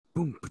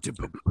Boom,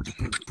 boom,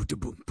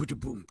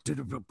 boom,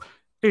 boom.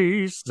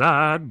 A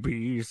side,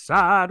 B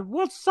side.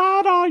 What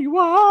side are you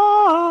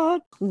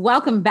on?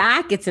 Welcome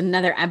back. It's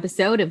another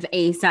episode of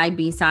A Side,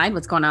 B Side.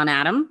 What's going on,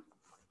 Adam?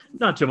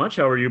 Not too much.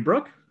 How are you,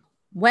 Brooke?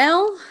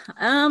 Well,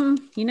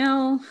 you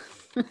know,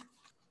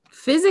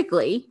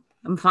 physically,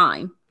 I'm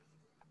fine.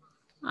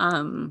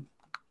 I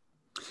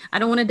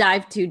don't want to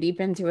dive too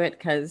deep into it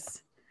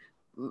because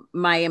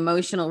my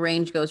emotional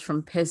range goes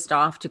from pissed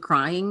off to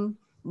crying.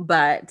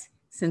 But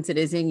since it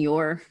is in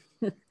your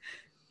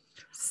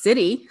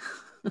city,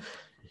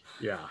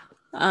 Yeah.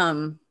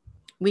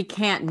 we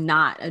can't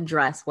not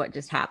address what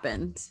just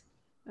happened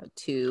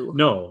to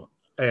No,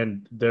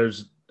 and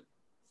there's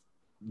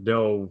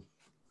no.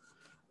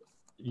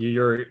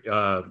 You're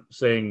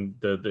saying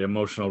the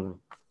emotional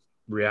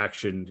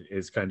reaction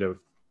is kind of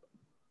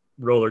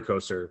roller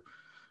coaster.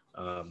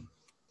 I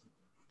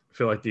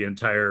feel like the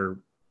entire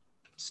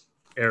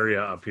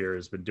area up here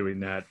has been doing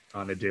that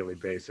on a daily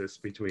basis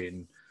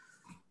between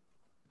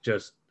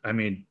just, I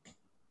mean,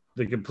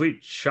 the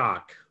complete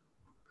shock.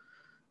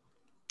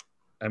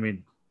 I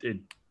mean,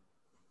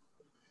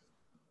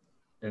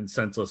 and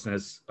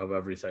senselessness of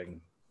everything.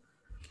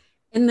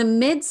 in the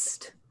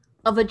midst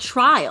of a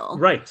trial.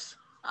 Right.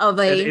 Of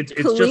a it's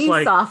police just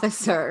like,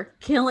 officer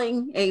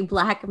killing a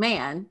black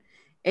man.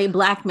 A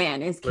black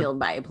man is killed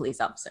by a police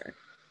officer.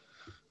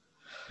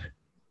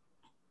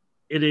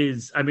 It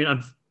is, I mean,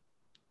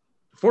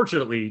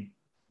 unfortunately,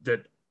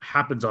 that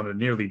happens on a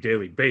nearly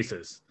daily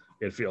basis,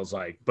 it feels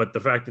like. But the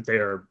fact that they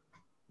are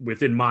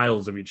within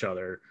miles of each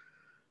other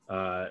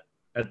at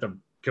the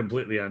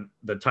completely on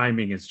the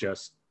timing is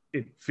just,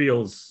 it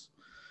feels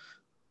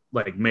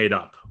like made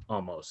up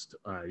almost.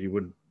 You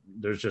wouldn't,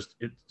 there's just,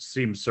 it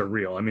seems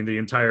surreal. I mean, the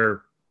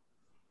entire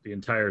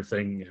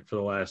thing for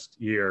the last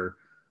year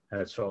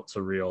has felt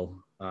surreal.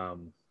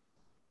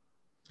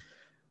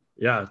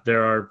 Yeah,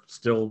 there are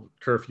still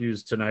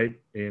curfews tonight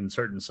in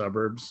certain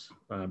suburbs,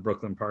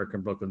 Brooklyn Park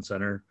and Brooklyn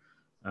Center.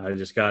 I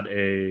just got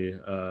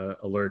a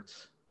alert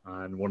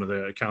on one of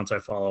the accounts I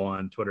follow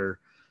on Twitter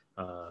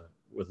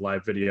with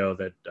live video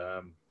that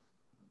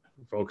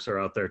folks are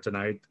out there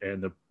tonight,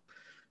 and the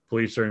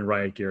police are in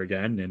riot gear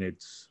again, and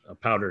it's a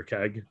powder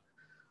keg.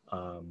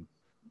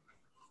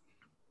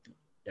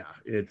 Yeah,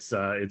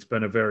 it's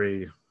been a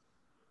very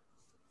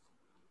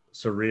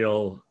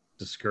surreal,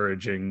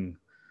 discouraging,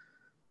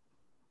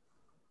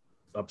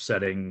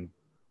 upsetting,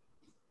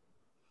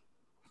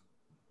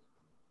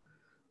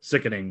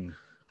 sickening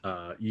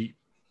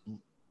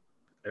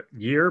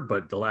year,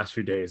 but the last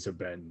few days have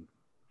been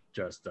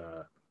just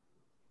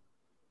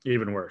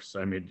even worse.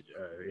 I mean,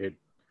 it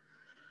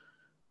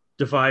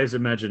defies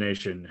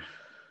imagination.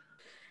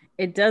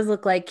 It does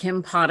look like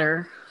Kim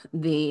Potter,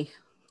 the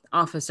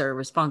officer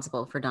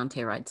responsible for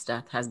Dante Wright's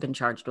death, has been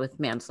charged with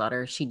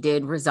manslaughter. She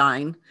did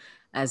resign,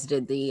 as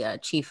did the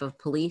chief of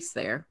police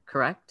there,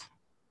 correct?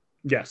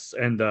 Yes,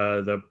 and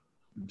the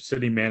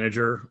city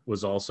manager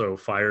was also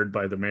fired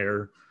by the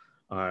mayor,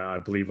 I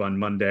believe, on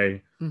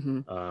Monday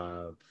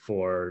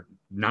for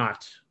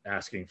not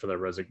asking for their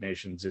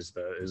resignations. Is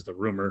the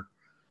rumor?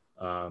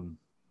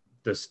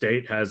 The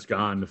state has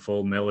gone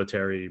full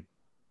military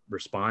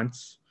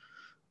response,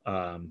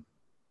 and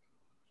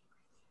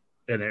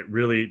it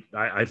really,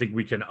 I think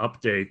we can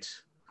update.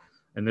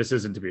 And this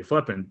isn't to be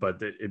flippant,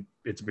 but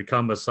it's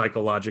become a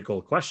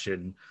psychological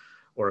question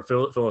or a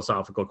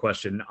philosophical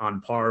question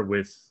on par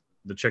with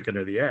the chicken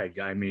or the egg.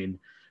 I mean,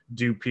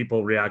 do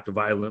people react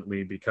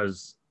violently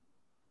because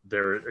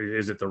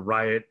is it the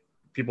riot,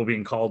 people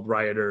being called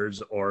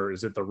rioters, or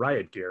is it the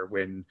riot gear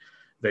when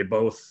they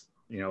both,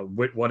 you know,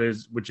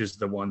 which is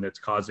the one that's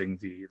causing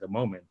the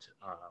moment?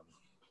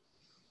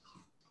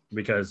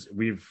 Because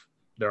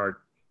there are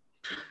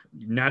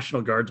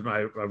National Guardsmen.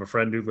 I have a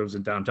friend who lives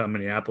in downtown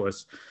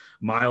Minneapolis,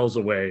 miles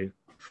away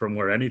from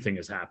where anything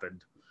has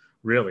happened,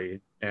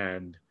 really.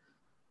 And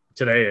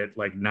today at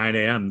like 9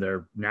 a.m.,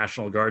 they're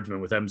National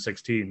Guardsmen with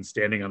M16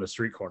 standing on a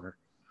street corner,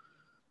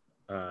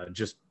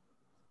 just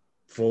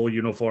full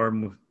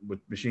uniform with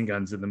machine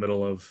guns in the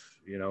middle of,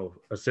 you know,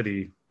 a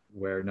city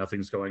where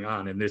nothing's going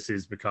on. And this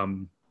has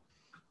become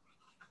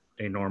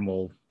a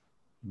normal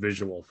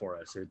visual for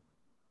us.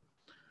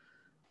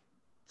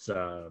 It's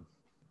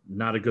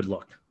not a good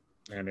look.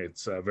 And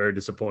it's very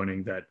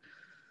disappointing that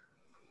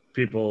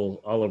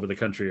people all over the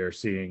country are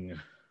seeing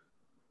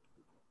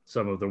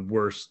some of the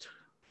worst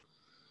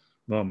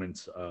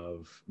moments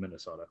of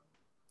Minnesota.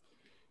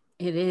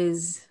 It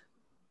is,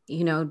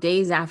 you know,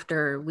 days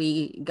after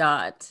we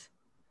got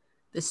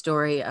the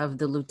story of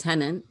the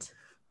lieutenant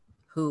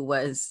who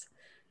was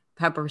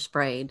pepper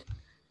sprayed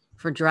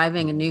for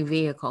driving a new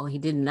vehicle. He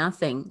did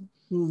nothing,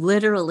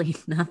 literally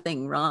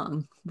nothing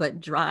wrong,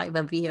 but drive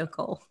a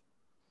vehicle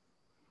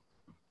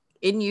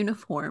in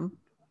uniform.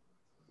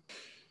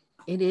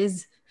 It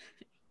is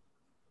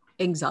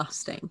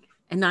exhausting.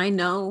 And I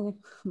know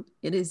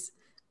it is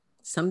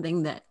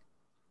something that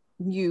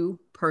you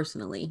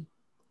personally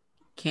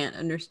can't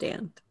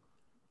understand,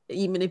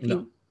 even if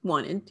you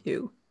wanted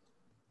to.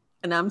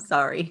 And I'm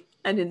sorry,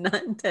 I did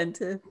not intend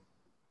to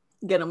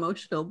get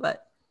emotional,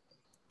 but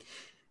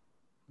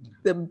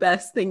the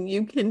best thing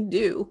you can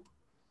do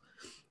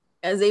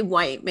as a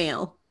white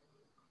male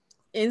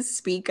is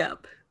speak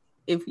up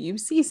if you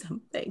see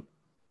something.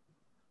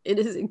 It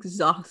is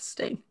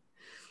exhausting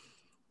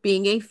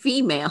being a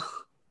female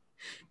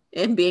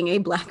and being a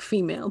Black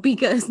female,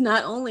 because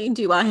not only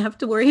do I have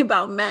to worry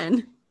about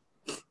men,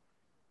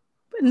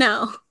 but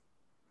now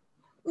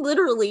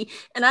literally,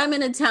 and I'm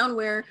in a town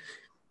where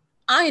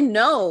I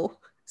know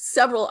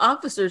several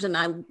officers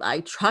and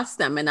I trust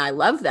them and I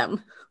love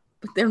them,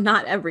 but they're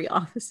not every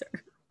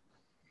officer.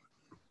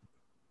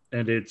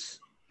 And it's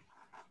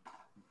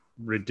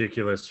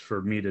ridiculous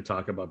for me to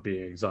talk about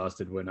being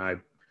exhausted when I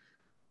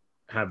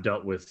have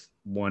dealt with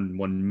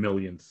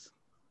 1/1,000,000th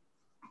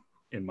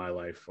in my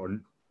life, or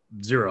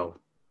 0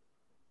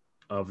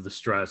 of the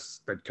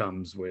stress that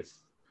comes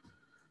with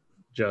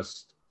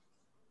just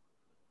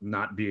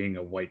not being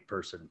a white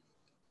person.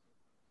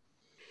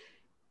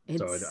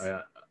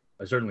 So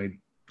I certainly,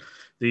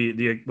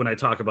 the when I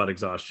talk about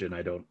exhaustion,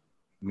 I don't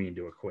mean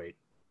to equate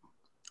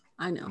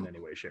I know in any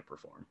way, shape, or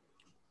form.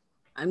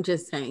 I'm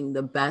just saying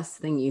the best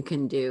thing you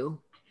can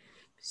do.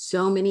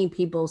 So many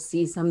people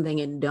see something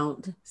and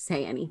don't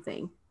say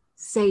anything.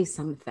 Say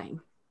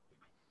something.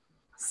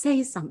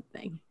 Say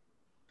something.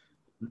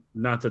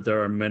 Not that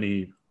there are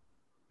many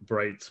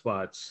bright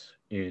spots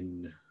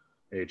in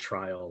a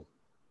trial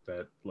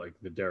that, like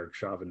the Derek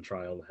Chauvin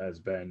trial has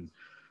been,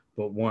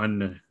 but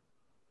one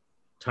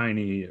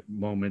tiny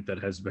moment that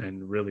has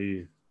been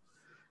really,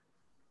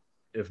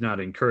 if not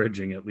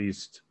encouraging, at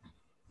least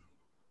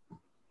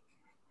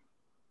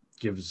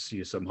gives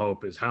you some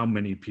hope, is how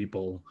many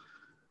people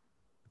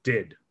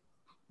did.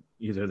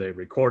 Either they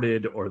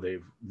recorded or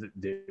the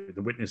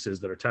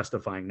witnesses that are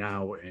testifying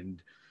now,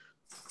 and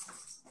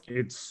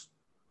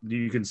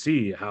you can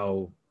see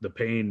how the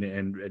pain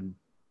and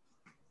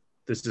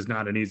this is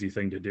not an easy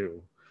thing to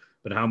do,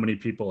 but how many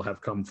people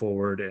have come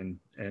forward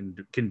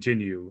and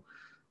continue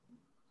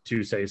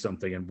to say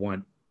something and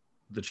want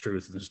the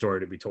truth and the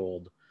story to be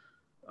told.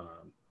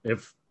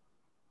 If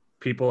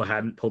people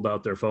hadn't pulled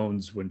out their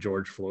phones when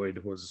George Floyd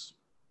was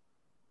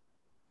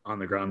on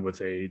the ground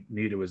with a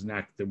knee to his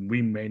neck, then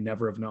we may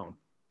never have known.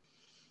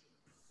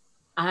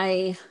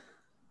 I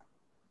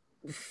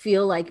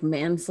feel like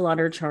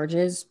manslaughter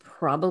charges,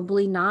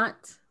 probably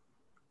not.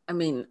 I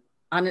mean,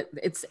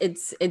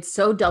 it's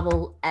so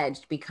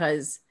double-edged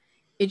because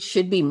it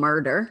should be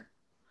murder,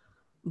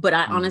 but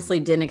I honestly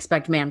didn't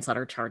expect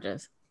manslaughter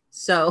charges.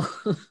 So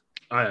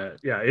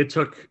it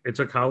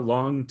took how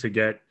long to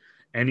get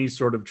any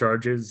sort of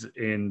charges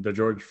in the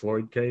George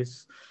Floyd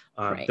case.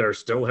 Right. There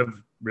still have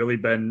really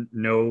been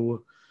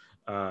no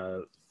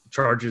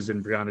charges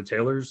in Breonna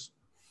Taylor's.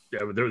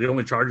 The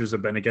only charges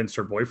have been against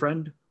her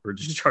boyfriend for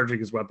discharging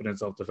his weapon in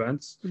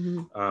self-defense.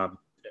 Mm-hmm.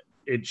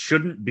 It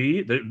shouldn't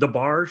be, the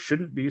bar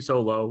shouldn't be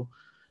so low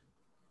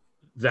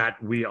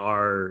that we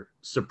are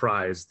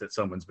surprised that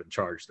someone's been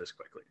charged this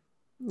quickly.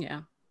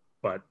 Yeah.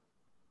 But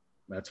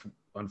that's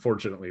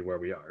unfortunately where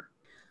we are.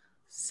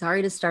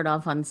 Sorry to start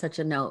off on such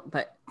a note,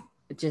 but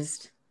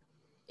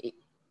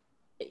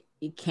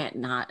you can't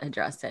not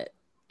address it.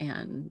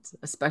 And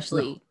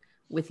especially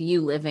with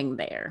you living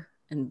there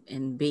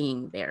and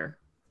being there,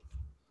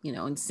 you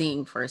know, and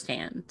seeing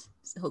firsthand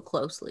so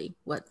closely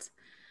what's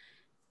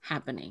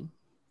happening.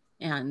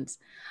 And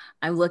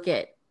I look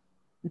at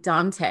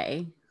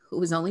Dante, who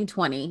was only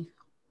 20,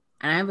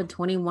 and I have a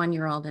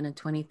 21-year-old and a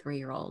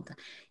 23-year-old,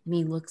 and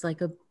he looked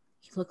like a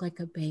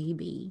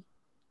baby.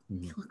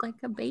 Mm-hmm. He looked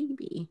like a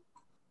baby.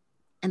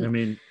 And I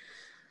mean,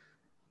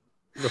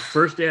 the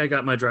first day I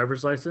got my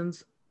driver's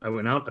license, I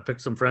went out, I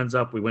picked some friends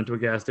up, we went to a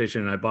gas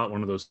station, and I bought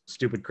one of those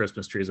stupid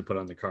Christmas trees to put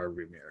on the car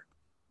mirror.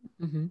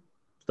 Mm-hmm.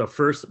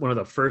 One of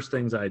the first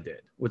things I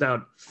did,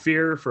 without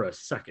fear for a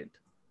second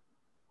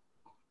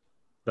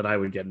that I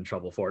would get in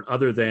trouble for it,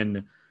 other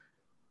than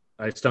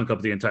I stunk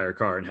up the entire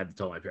car and had to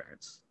tell my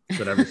parents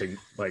that everything,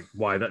 like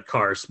why that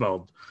car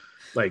smelled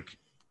like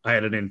I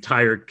had an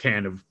entire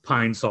can of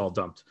pine sol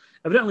dumped.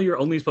 Evidently, you're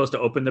only supposed to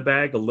open the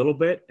bag a little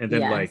bit and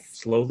then like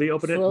slowly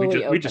open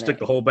it. We just took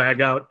the whole bag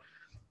out,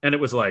 and it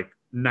was like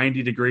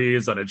 90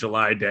 degrees on a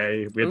July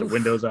day. We had the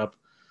windows up.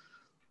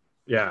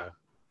 Yeah.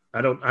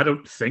 I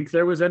don't think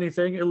there was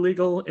anything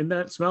illegal in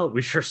that smell.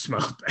 We sure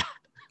smelled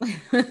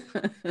bad.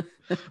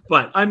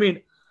 But I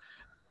mean,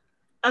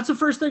 that's the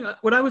first thing.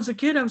 When I was a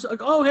kid, I was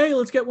like, oh, hey,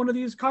 let's get one of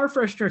these car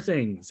freshener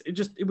things.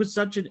 It was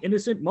such an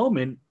innocent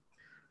moment.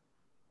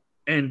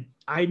 And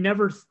I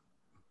never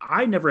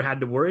had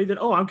to worry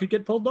that, I could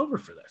get pulled over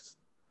for this.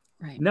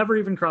 Right. Never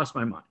even crossed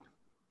my mind.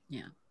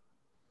 Yeah.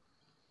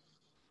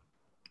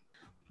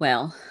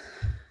 Well,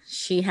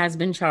 she has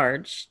been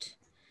charged.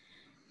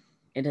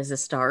 It is a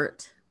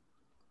start.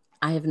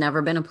 I have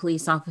never been a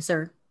police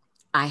officer.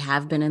 I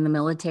have been in the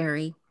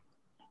military.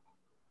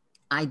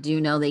 I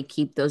do know they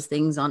keep those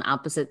things on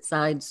opposite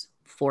sides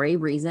for a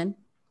reason.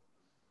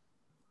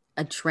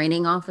 A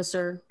training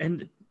officer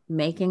and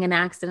making an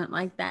accident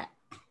like that?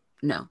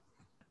 No.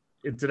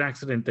 It's an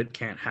accident that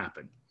can't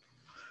happen.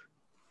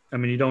 I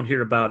mean, you don't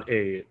hear about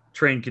a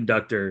train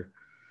conductor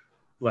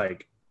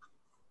like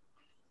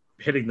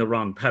hitting the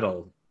wrong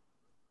pedal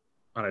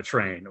on a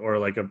train, or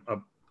like a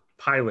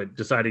pilot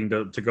deciding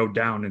to go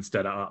down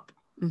instead of up.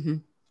 Mm-hmm.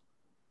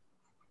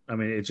 I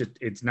mean,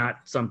 it's not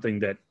something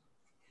that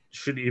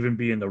should even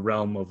be in the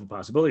realm of a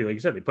possibility. Like you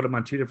said, they put them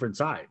on two different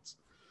sides.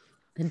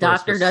 The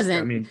doctor doesn't.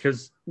 I mean,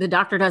 because the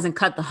doctor doesn't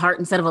cut the heart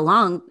instead of a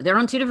lung. They're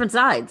on two different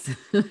sides.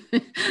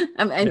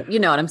 And you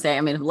know what I'm saying.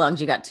 I mean, lungs,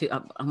 you got two,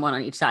 one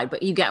on each side,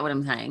 but you get what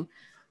I'm saying.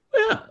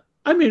 Yeah,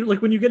 I mean,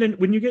 like when you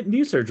get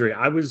knee surgery,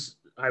 I was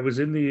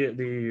in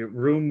the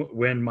room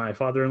when my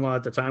father-in-law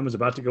at the time was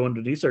about to go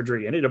into knee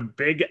surgery, and he had a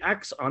big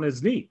X on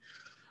his knee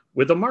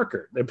with a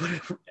marker. They put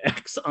an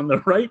X on the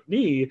right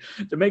knee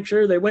to make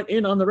sure they went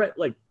in on the right.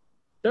 Like,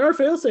 there are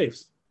fail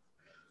safes.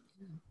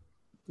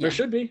 Yeah. There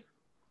should be.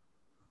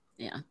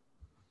 Yeah.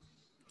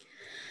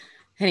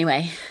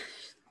 Anyway,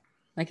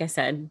 like I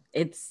said,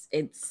 it's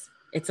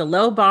a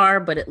low bar,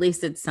 but at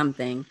least it's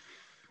something.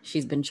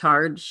 She's been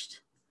charged,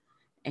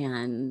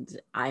 and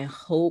I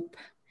hope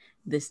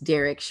this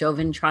Derek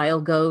Chauvin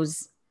trial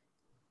goes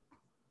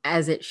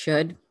as it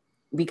should,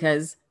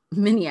 because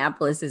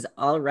Minneapolis is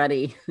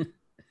already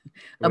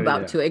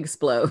about to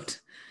explode.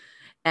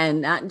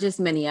 And not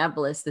just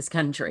Minneapolis, this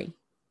country.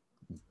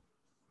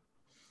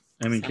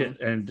 I mean,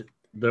 and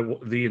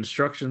the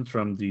instructions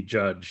from the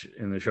judge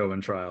in the Chauvin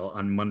trial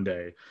on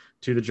Monday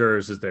to the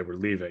jurors as they were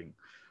leaving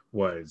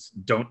was,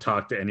 don't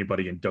talk to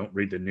anybody and don't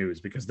read the news,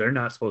 because they're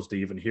not supposed to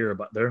even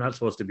they're not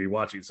supposed to be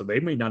watching. So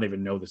they may not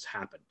even know this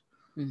happened.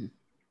 Mm-hmm.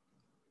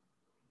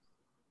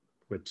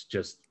 Which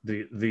just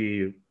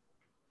the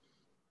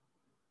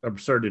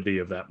absurdity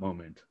of that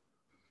moment.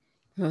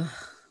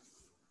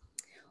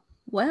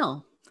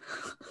 Well,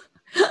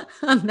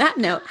 on that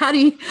note, how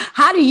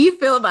do you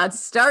feel about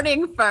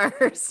starting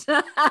first?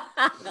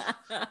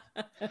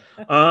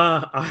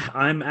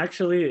 I'm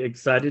actually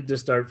excited to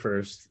start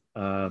first,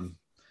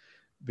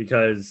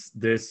 because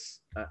this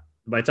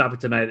my topic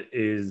tonight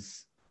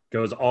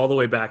goes all the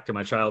way back to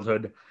my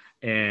childhood,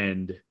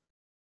 and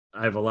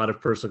I have a lot of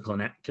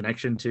personal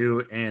connection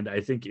to, and I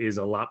think is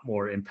a lot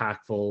more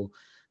impactful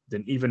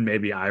than even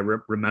maybe I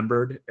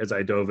remembered as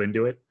I dove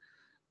into it.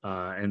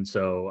 And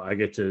so I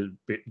get to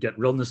get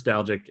real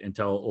nostalgic and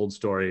tell old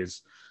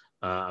stories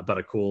about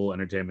a cool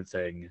entertainment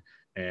thing.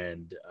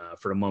 And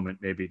for a moment,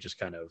 maybe just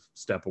kind of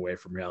step away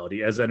from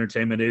reality, as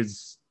entertainment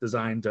is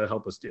designed to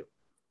help us do.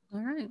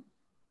 All right.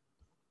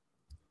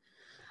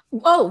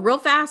 Oh, real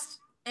fast.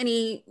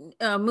 Any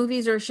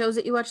movies or shows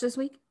that you watched this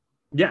week?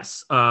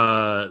 Yes.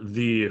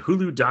 The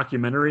Hulu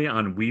documentary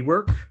on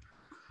WeWork.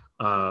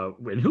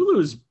 And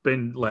Hulu's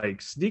been like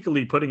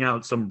sneakily putting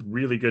out some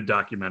really good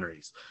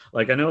documentaries.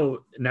 Like, I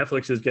know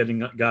Netflix is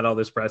got all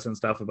this press and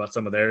stuff about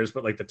some of theirs,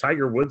 but like the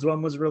Tiger Woods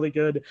one was really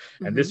good.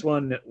 And this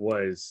one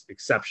was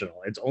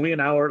exceptional. It's only an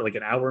hour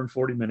and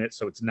 40 minutes.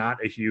 So it's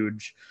not a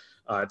huge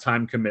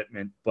time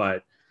commitment,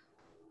 but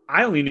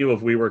I only knew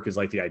of WeWork as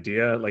like the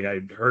idea. Like, I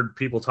heard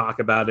people talk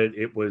about it.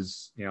 It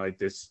was, like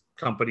this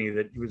company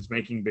that was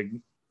making big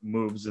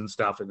moves and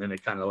stuff. And then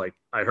it kind of like,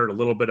 I heard a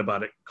little bit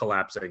about it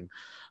collapsing.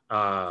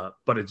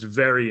 But it's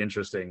very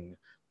interesting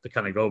to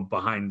kind of go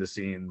behind the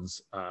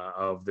scenes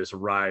of this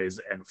rise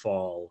and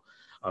fall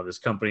of this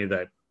company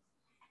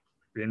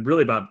and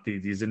really about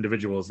these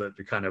individuals that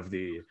are kind of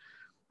the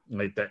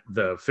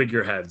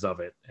figureheads of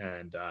it,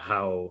 and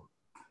how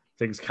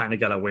things kind of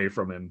got away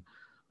from him.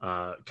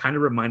 Kind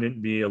of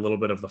reminded me a little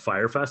bit of the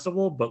Fire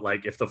Festival, but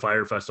like if the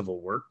Fire Festival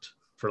worked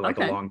for like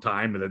a long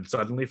time and then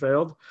suddenly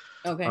failed.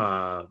 Okay.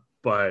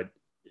 But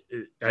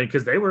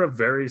because they were a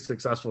very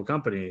successful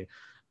company.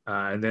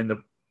 And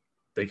then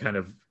they kind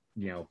of,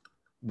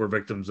 were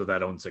victims of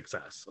that own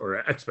success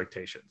or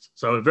expectations.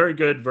 So very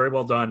good, very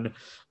well done.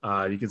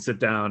 You can sit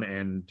down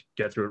and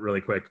get through it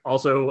really quick.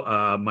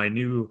 Also, my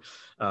new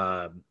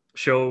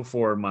show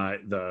for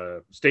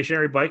the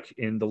stationary bike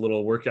in the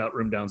little workout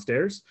room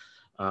downstairs.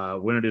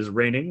 When it is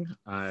raining,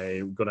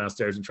 I go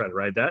downstairs and try to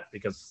ride that,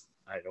 because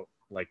I don't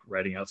like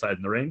riding outside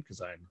in the rain,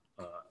 because I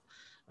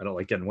don't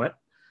like getting wet.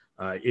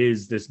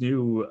 Is this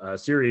new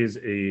series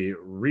a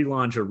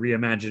relaunch or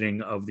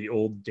reimagining of the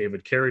old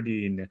David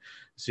Carradine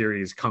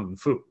series Kung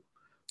Fu,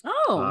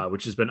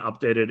 which has been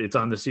updated. It's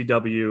on the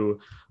CW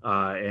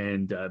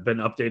and been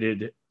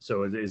updated,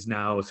 so it is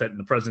now set in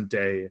the present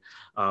day.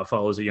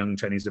 Follows a young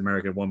Chinese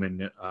American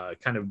woman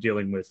kind of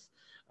dealing with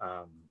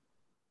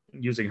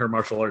using her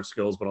martial arts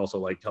skills, but also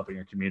like helping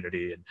her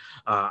community. And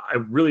I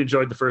really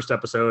enjoyed the first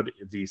episode.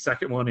 The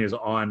second one is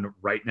on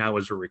right now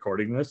as we're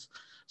recording this.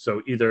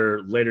 So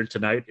either later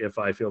tonight, if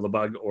I feel the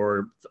bug,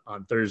 or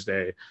on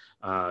Thursday,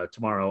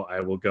 tomorrow,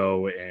 I will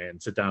go and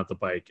sit down at the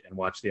bike and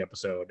watch the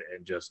episode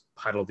and just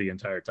pedal the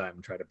entire time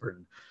and try to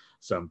burn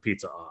some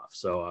pizza off.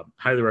 So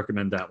highly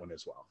recommend that one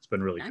as well. It's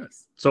been really good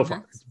so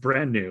far. It's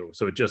brand new.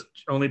 So it just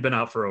only been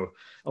out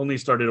only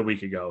started a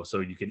week ago.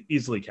 So you can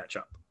easily catch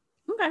up.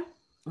 Okay.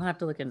 I'll have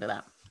to look into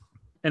that.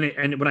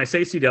 And when I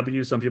say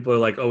CW, some people are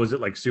like, oh, is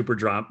it like super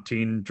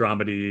teen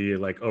dramedy,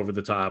 like over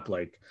the top,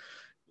 like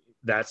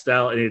that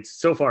style? And it's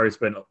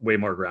been way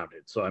more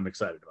grounded. So I'm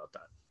excited about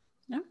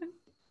that. Okay.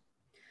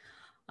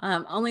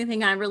 Only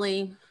thing I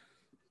really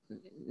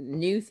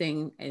new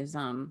thing is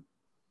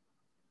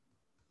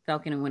felt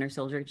Falcon and Winter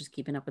Soldier, just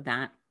keeping up with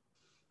that.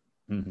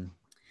 Mm-hmm.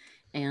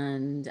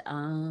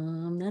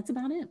 And that's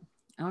about it.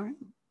 All right.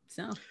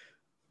 So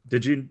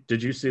did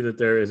you see that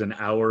there is an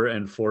 1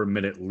 and 4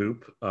 minute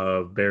loop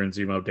of Baron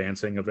Zemo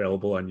dancing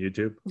available on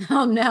YouTube?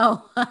 Oh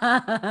no.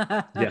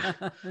 Yeah.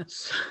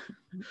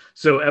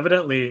 So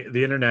evidently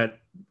the internet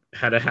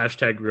had a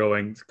hashtag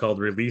growing called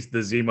Release the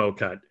Zemo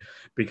Cut,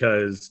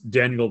 because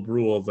Daniel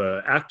Bruhl,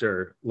 the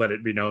actor, let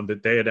it be known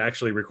that they had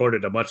actually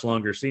recorded a much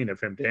longer scene of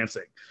him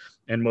dancing,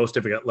 and most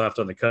of it got left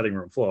on the cutting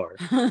room floor.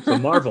 So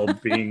Marvel,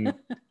 being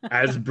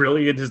as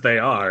brilliant as they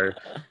are,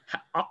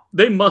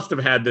 they must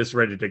have had this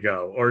ready to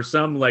go, or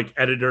some like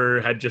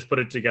editor had just put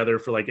it together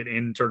for like an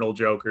internal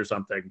joke or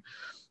something.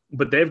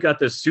 But they've got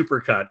this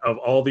super cut of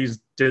all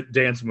these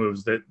dance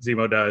moves that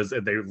Zemo does,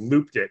 and they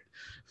looped it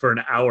for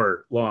an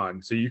hour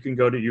long. So you can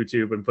go to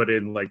YouTube and put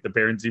in like the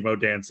Baron Zemo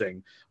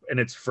dancing, and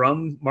it's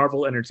from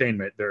Marvel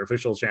Entertainment, their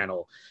official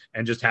channel,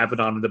 and just have it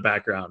on in the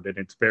background, and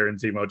it's Baron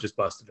Zemo just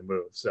busted a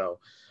move. So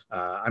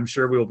I'm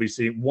sure we will be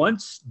seeing,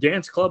 once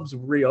dance clubs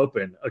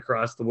reopen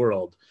across the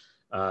world,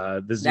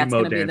 the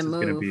Zemo dance is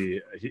going to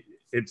be,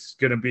 it's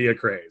going to be a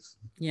craze.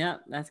 Yeah,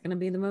 that's going to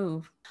be the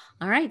move.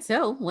 All right.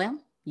 So, well,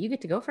 you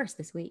get to go first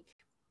this week.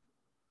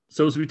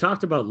 So as we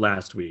talked about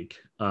last week,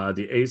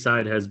 the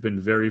A-side has been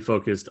very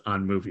focused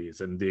on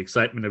movies and the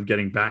excitement of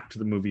getting back to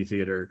the movie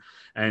theater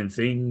and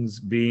things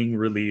being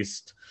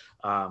released.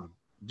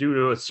 Due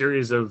to a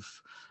series of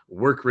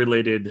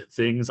work-related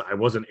things, I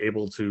wasn't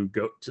able to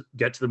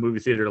get to the movie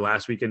theater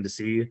last weekend to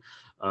see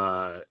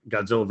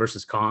Godzilla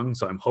vs. Kong.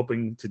 So I'm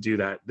hoping to do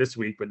that this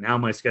week. But now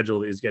my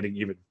schedule is getting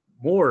even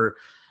more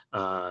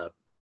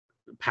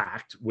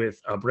packed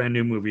with a brand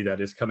new movie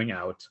that is coming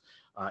out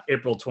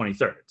April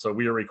 23rd. So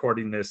we are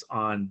recording this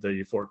on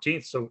the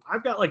 14th. So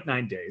I've got like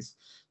 9 days.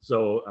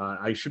 So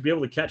I should be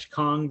able to catch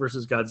Kong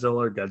versus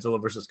Godzilla, or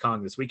Godzilla versus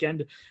Kong this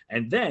weekend.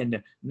 And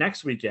then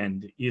next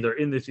weekend, either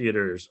in the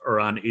theaters or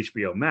on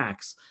HBO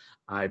Max,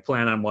 I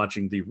plan on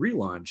watching the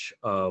relaunch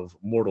of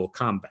Mortal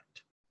Kombat.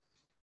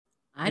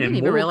 I didn't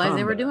even realize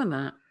they were doing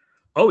that.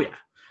 Oh, yeah.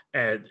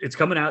 And it's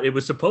coming out. It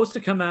was supposed to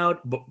come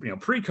out,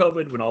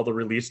 pre-COVID, when all the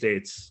release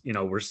dates,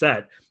 were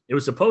set. It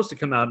was supposed to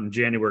come out in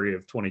January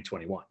of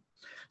 2021.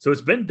 So it's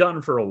been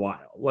done for a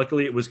while.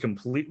 Luckily, it was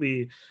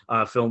completely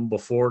filmed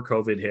before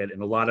COVID hit,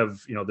 and a lot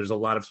of, there's a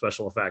lot of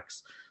special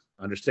effects,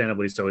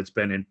 understandably. So it's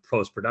been in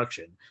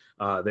post-production.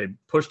 They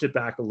pushed it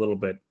back a little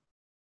bit,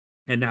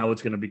 and now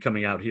it's going to be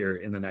coming out here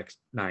in the next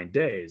 9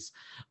 days.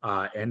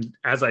 And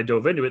as I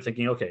dove into it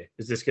thinking, okay,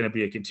 is this going to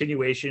be a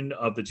continuation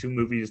of the two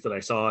movies that I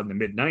saw in the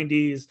mid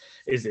 90s?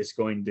 Is this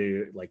going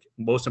to,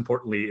 most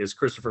importantly, is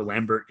Christopher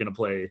Lambert going to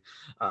play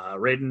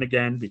Raiden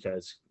again?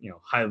 Because,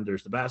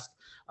 Highlander's the best.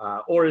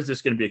 Or is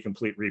this going to be a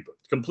complete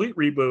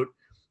reboot?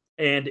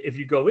 And if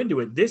you go into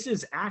it, this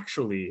is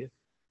actually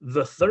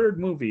the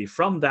third movie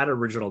from that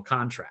original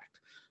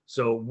contract.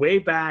 So way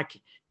back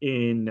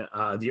in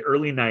the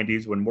early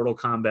 90s, when Mortal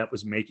Kombat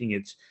was making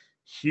its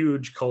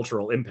huge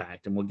cultural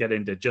impact, and we'll get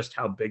into just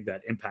how big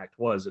that impact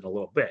was in a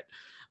little bit,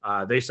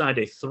 they signed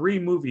a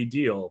 3-movie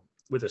deal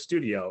with a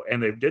studio,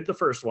 and they did the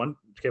first one,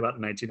 which came out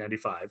in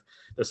 1995.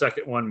 The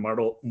second one,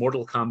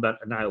 Mortal Kombat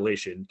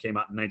Annihilation, came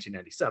out in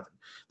 1997.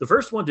 The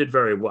first one did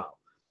very well.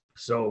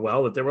 So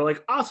well that they were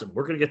like, awesome,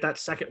 we're going to get that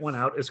second one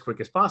out as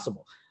quick as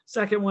possible.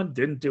 Second one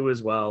didn't do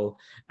as well,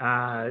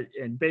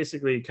 and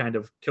basically kind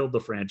of killed the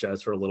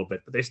franchise for a little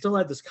bit, but they still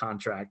had this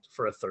contract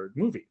for a third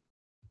movie.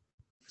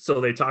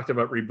 So they talked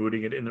about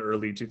rebooting it in the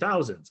early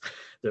 2000s.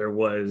 There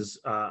was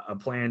a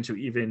plan to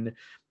even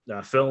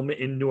film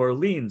in New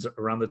Orleans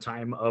around the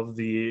time of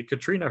the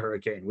Katrina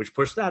hurricane, which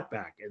pushed that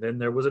back. And then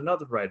there was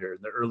another writer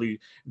in the early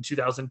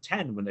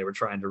 2010 when they were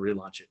trying to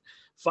relaunch it.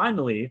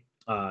 Finally,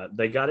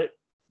 they got it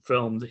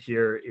filmed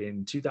here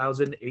in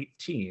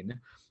 2019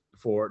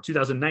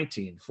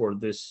 for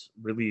this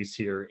release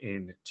here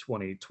in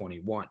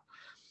 2021.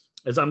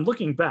 As I'm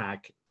looking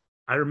back,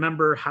 I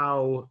remember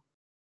how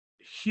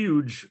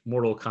huge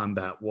Mortal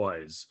Kombat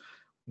was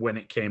when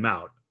it came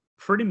out,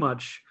 pretty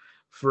much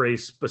for a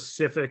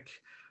specific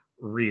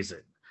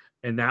reason,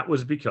 and that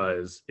was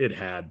because it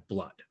had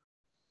blood.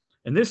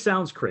 And this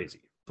sounds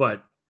crazy,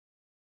 but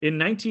in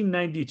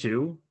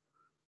 1992,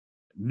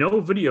 no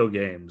video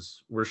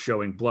games were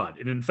showing blood.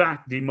 And in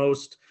fact, the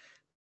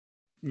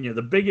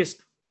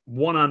biggest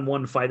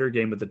one-on-one fighter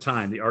game at the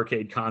time, the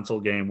arcade console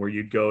game where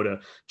you'd go to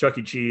Chuck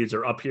E. Cheese,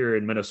 or up here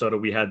in Minnesota,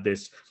 we had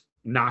this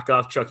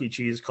knockoff Chuck E.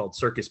 Cheese called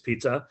Circus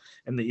Pizza,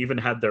 and they even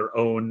had their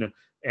own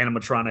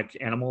animatronic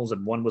animals,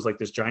 and one was like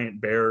this giant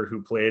bear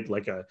who played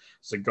like a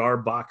cigar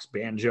box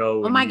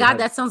banjo. Oh my God,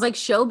 that sounds like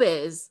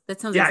Showbiz.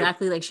 That sounds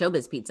exactly like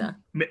Showbiz Pizza.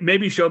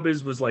 Maybe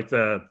Showbiz was like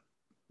the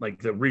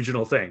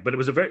regional thing, but it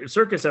was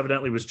Circus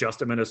evidently was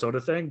just a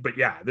Minnesota thing. But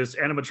yeah, this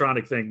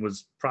animatronic thing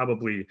was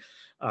probably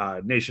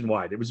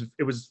nationwide. It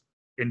was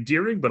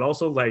endearing, but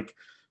also like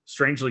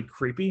strangely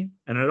creepy.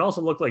 And it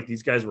also looked like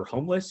these guys were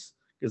homeless,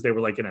 because they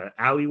were like in an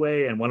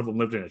alleyway, and one of them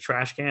lived in a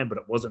trash can, but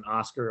it wasn't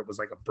Oscar. It was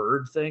like a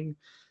bird thing.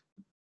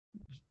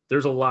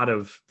 There's a lot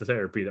of the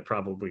therapy that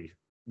probably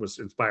was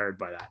inspired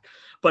by that.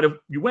 But if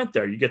you went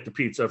there, you get the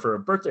pizza for a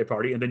birthday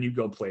party, and then you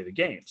go play the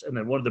games. And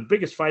then one of the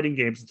biggest fighting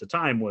games at the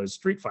time was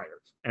Street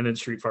Fighter, and then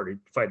Street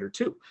Fighter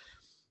 2.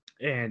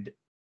 And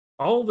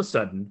all of a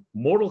sudden,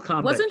 Mortal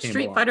Kombat wasn't came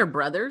Street along. Fighter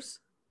Brothers?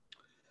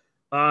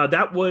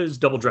 That was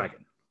Double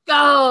Dragon.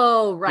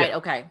 Oh, right. Yeah.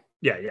 Okay.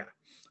 Yeah.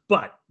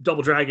 But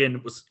Double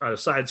Dragon was a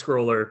side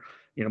scroller,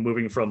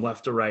 moving from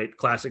left to right.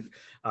 Classic.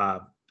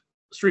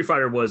 Street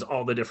Fighter was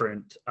all the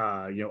different,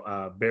 what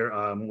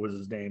was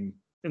his name?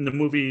 In the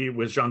movie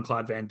was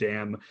Jean-Claude Van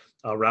Damme.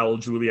 Raul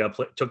Julia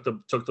took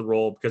the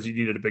role because he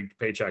needed a big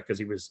paycheck because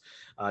he was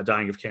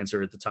dying of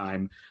cancer at the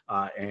time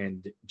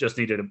and just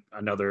needed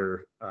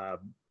another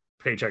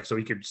paycheck so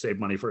he could save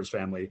money for his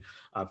family.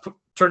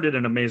 Turned in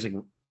an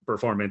amazing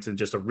performance in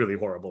just a really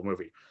horrible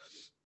movie.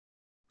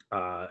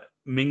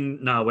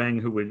 Ming-Na Wen,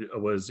 who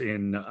was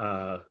in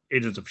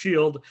Agents of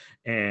S.H.I.E.L.D.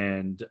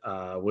 and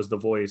was the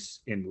voice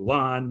in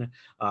Mulan,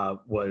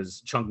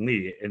 was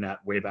Chun-Li in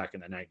that way back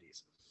in the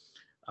 90s.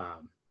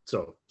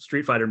 So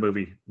Street Fighter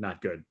movie,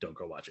 not good. Don't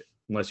go watch it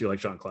unless you like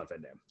Jean-Claude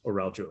Van Damme or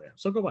Raul Julia.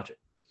 So go watch it.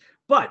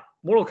 But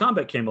Mortal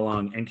Kombat came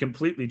along and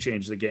completely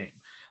changed the game.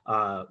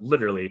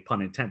 Literally,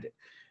 pun intended.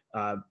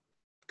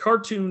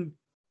 Cartoon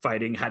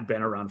fighting had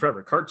been around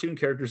forever. Cartoon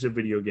characters in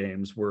video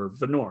games were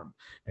the norm.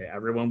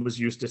 Everyone was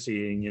used to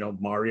seeing,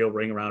 Mario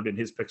ring around in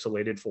his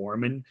pixelated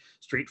form, and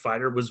Street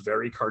Fighter was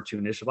very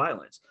cartoonish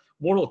violence.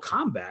 Mortal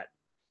Kombat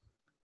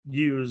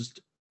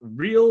used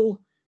real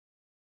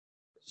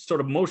sort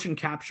of motion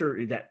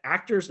capture that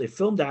they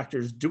filmed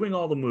actors doing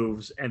all the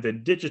moves and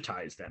then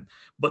digitized them,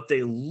 but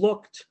they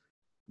looked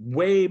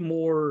way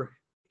more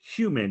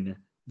human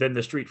than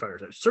the Street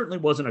Fighters. It certainly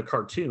wasn't a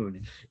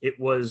cartoon. It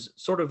was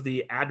sort of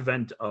the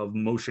advent of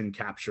motion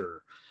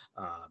capture.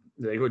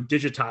 They were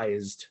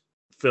digitized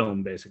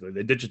film, basically.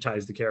 They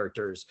digitized the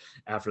characters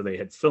after they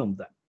had filmed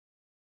them.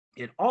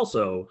 It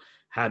also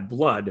had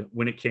blood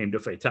when it came to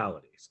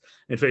fatalities.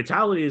 And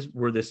fatalities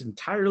were this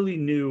entirely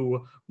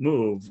new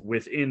move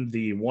within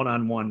the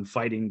one-on-one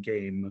fighting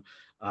game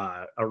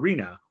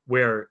arena,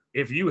 where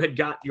if you had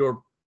got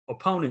your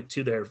opponent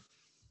to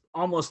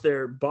almost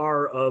their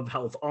bar of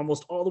health,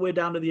 almost all the way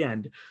down to the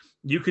end,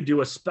 you could do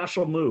a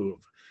special move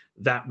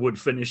that would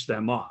finish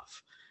them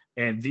off.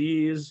 And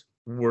these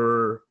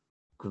were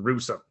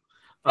gruesome.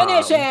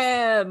 Finish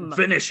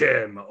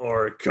him,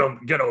 or come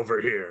get over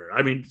here.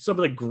 I mean, some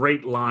of the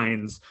great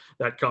lines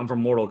that come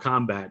from Mortal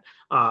Kombat.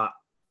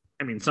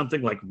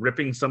 Something like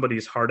ripping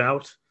somebody's heart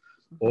out,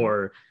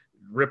 or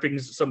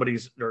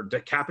or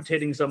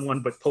decapitating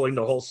someone but pulling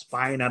the whole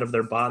spine out of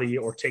their body,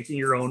 or taking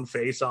your own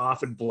face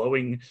off and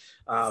blowing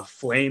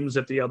flames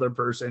at the other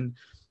person.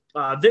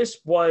 This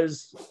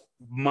was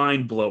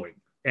mind-blowing.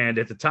 And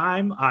at the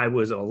time, I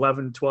was an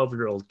 11,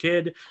 12-year-old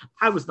kid.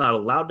 I was not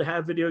allowed to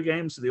have video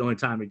games. So the only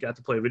time I got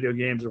to play video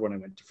games are when I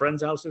went to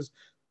friends' houses,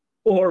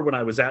 or when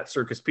I was at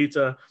Circus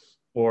Pizza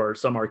or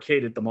some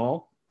arcade at the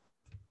mall.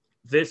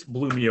 This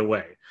blew me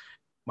away.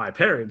 My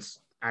parents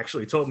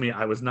actually told me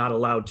I was not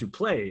allowed to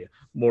play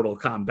Mortal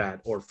Kombat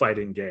or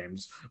fighting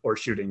games or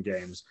shooting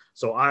games.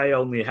 So I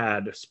only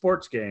had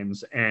sports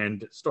games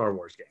and Star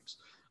Wars games,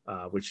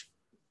 which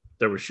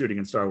there was shooting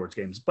in Star Wars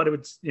games, but it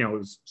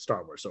was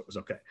Star Wars, so it was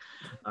okay.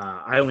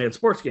 I only had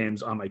sports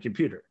games on my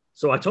computer.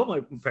 So I told my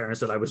parents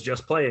that I was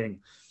just playing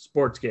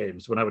sports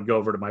games when I would go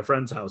over to my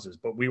friends' houses,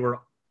 but we were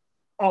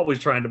always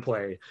trying to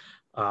play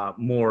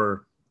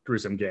more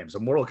gruesome games. So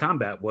Mortal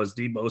Kombat was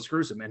the most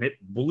gruesome, and it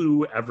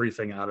blew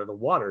everything out of the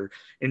water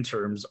in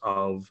terms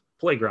of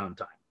playground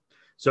time.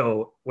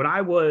 So when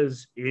I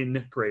was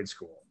in grade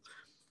school,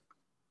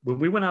 when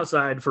we went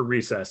outside for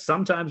recess,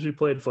 sometimes we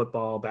played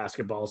football,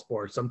 basketball,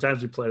 sports.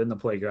 Sometimes we played in the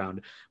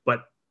playground,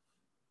 but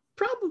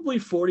probably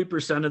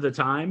 40% of the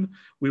time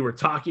we were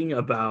talking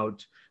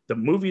about the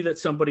movie that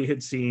somebody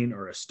had seen,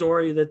 or a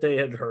story that they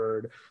had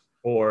heard,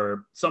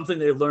 or something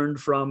they learned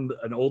from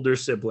an older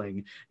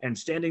sibling, and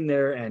standing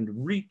there and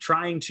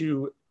trying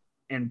to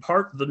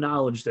impart the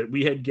knowledge that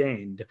we had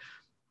gained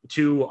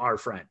to our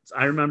friends.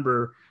 I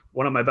remember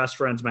one of my best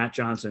friends, Matt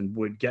Johnson,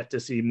 would get to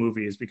see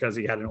movies because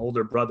he had an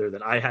older brother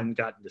that I hadn't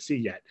gotten to see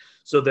yet.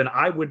 So then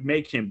I would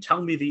make him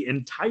tell me the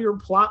entire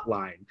plot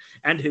line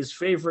and his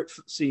favorite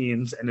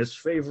scenes and his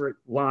favorite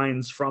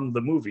lines from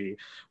the movie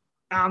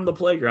on the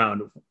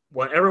playground.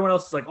 When everyone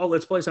else is like, oh,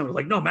 let's play something.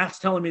 Like, no, Matt's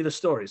telling me the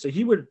story. So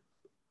he would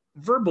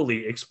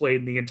verbally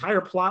explain the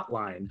entire plot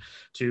line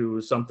to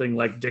something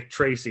like Dick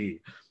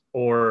Tracy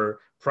or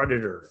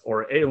Predator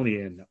or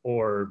Alien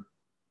or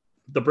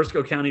the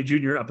Briscoe County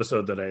Jr.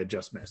 episode that I had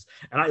just missed.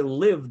 And I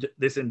lived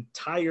this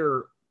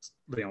entire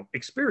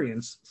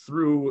experience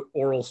through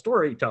oral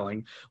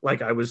storytelling,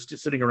 like I was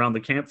just sitting around the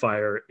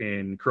campfire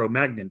in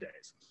Cro-Magnon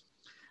days.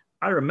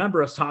 I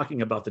remember us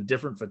talking about the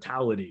different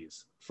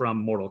fatalities from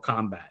Mortal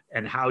Kombat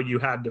and how you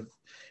had to,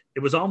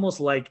 it was almost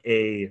like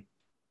a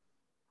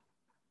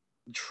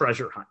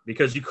treasure hunt,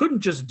 because you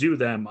couldn't just do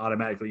them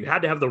automatically. You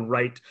had to have the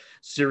right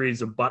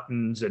series of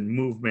buttons and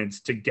movements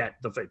to get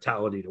the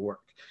fatality to work.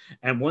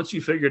 And once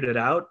you figured it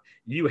out,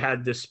 you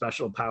had this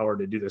special power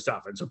to do this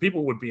stuff. And so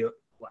people would be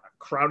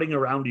crowding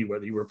around you,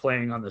 whether you were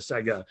playing on the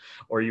Sega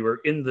or you were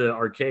in the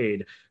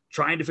arcade,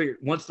 trying to figure.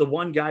 Once the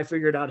one guy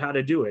figured out how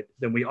to do it,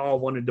 then we all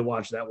wanted to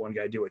watch that one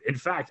guy do it. In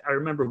fact, I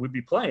remember we'd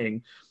be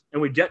playing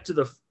and we'd get to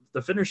the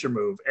finisher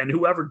move, and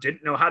whoever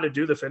didn't know how to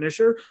do the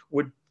finisher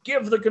would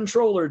give the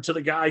controller to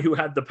the guy who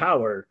had the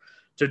power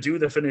to do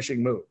the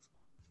finishing move,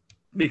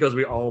 because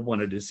we all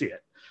wanted to see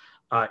it.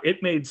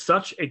 It made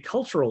such a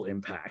cultural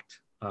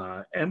impact,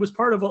 and was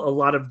part of a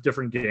lot of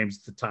different games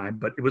at the time,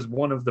 but it was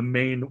one of the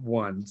main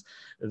ones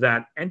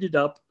that ended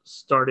up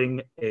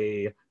starting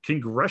a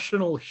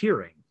congressional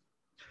hearing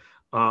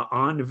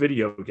on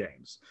video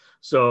games.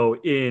 So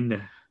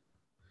I'm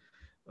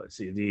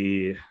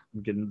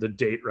getting the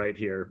date right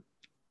here.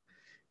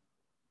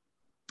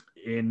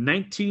 In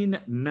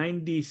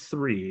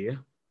 1993,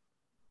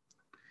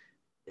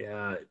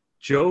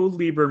 Joe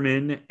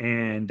Lieberman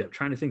and I'm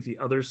trying to think the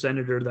other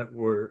senator that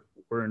were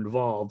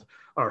involved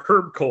are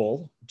Herb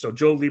Kohl. So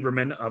Joe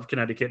Lieberman of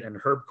Connecticut and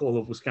Herb Kohl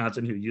of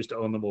Wisconsin, who used to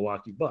own the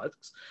Milwaukee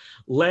Bucks,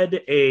 led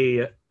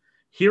a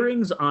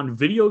hearings on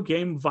video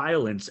game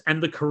violence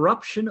and the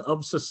corruption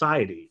of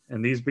society.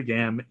 And these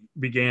began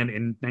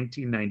in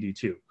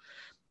 1992.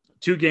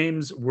 2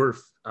 games were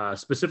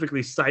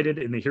specifically cited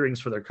in the hearings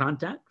for their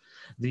content.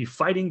 The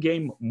fighting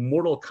game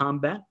Mortal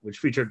Kombat, which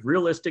featured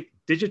realistic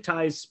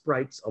digitized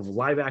sprites of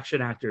live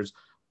action actors,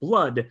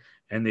 blood,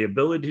 and the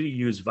ability to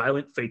use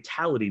violent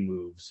fatality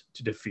moves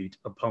to defeat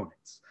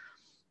opponents.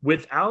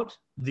 Without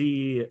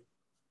the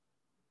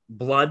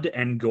blood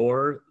and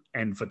gore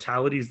and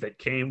fatalities that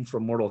came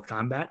from Mortal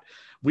Kombat,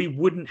 we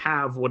wouldn't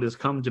have what has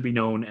come to be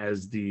known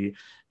as the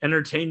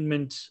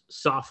Entertainment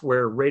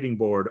Software Rating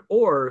Board,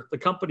 or the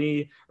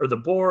company or the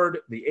board,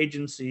 the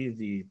agency,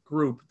 the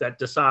group that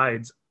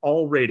decides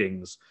all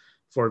ratings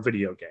for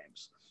video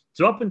games.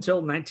 So up until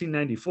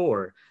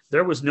 1994,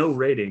 there was no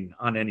rating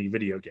on any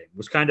video game. It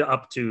was kind of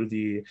up to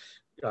the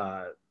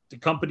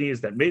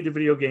companies that made the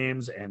video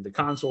games and the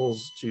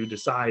consoles to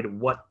decide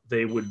what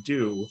they would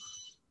do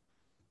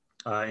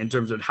in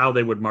terms of how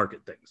they would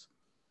market things.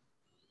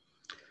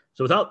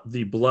 So without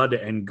the blood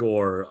and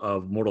gore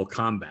of Mortal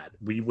Kombat,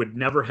 we would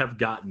never have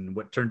gotten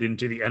what turned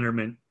into the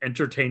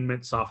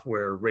Entertainment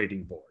Software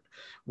Rating Board,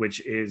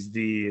 which is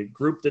the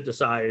group that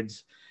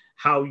decides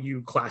how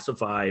you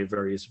classify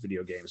various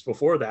video games.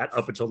 Before that,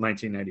 up until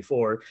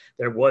 1994,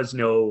 there was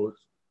no,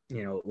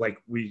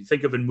 like we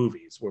think of in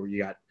movies where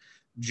you got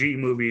G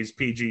movies,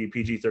 PG,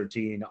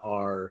 PG-13,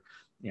 R,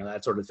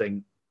 that sort of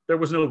thing. There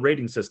was no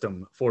rating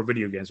system for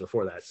video games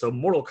before that. So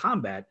Mortal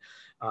Kombat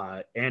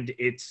and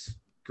its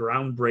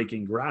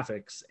groundbreaking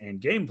graphics and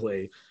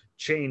gameplay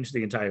changed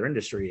the entire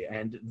industry.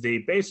 And the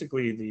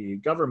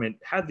government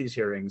had these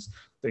hearings.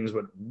 Things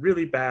went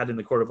really bad in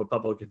the court of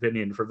public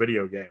opinion for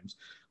video games.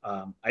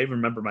 I even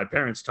remember my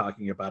parents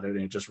talking about it,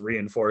 and it just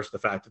reinforced the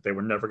fact that they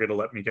were never going to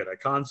let me get a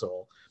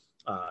console.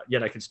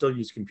 Yet I could still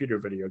use computer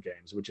video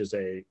games, which is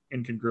a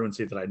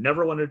incongruency that I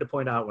never wanted to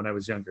point out when I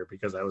was younger,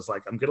 because I was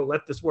like, I'm going to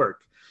let this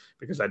work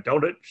because I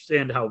don't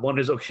understand how one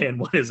is okay and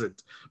one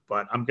isn't,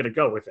 but I'm going to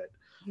go with it.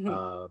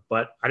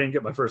 But I didn't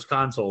get my first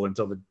console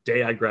until the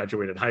day I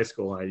graduated high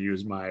school, and I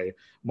used my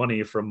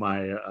money from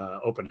my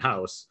open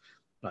house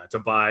to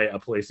buy a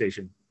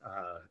PlayStation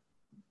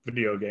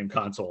video game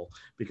console,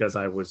 because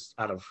I was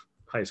out of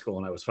high school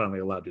and I was finally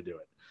allowed to do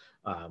it.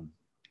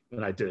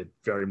 And I did it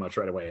very much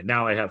right away. And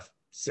now I have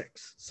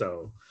 6.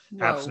 So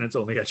abstinence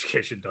only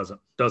education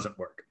doesn't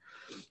work.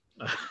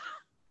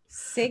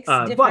 6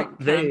 different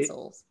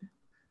consoles.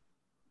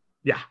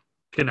 Yeah,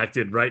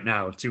 connected right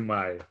now to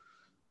my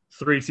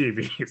 3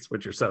 TVs,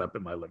 which are set up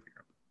in my living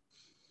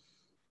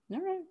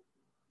room. All right.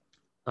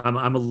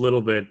 I'm a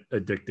little bit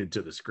addicted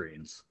to the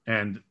screens,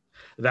 and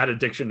that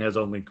addiction has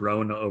only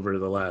grown over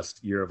the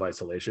last year of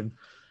isolation.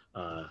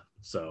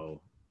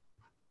 So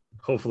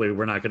hopefully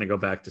we're not going to go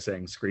back to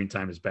saying screen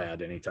time is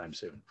bad anytime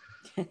soon,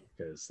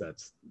 because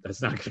that's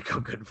not going to go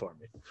good for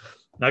me.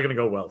 Not going to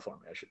go well for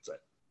me, I should say.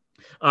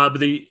 But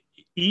the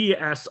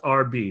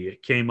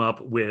ESRB came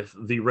up with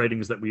the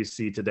ratings that we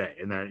see today,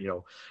 and that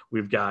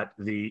we've got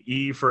the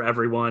E for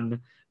everyone,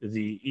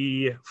 the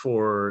E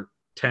for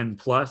 10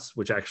 plus,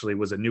 which actually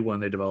was a new one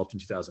they developed in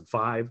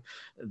 2005.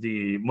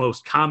 The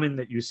most common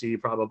that you see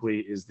probably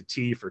is the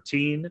T for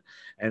teen,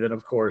 and then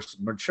of course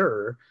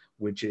mature,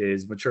 which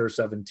is mature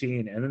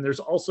 17. And then there's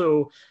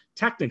also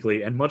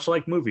technically, and much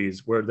like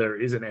movies, where there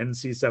is an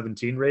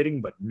NC-17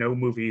 rating, but no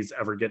movies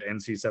ever get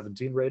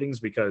NC-17 ratings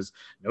because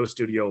no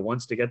studio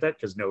wants to get that,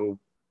 because no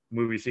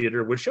movie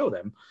theater would show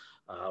them,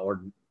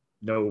 or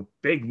no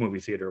big movie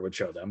theater would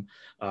show them.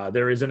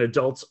 There is an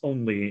adults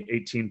only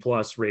 18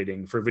 plus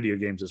rating for video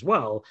games as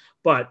well,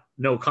 but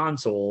no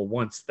console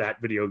wants that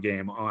video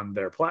game on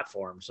their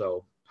platform.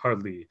 So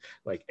hardly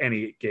like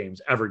any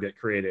games ever get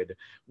created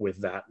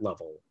with that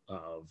level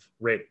of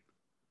rating.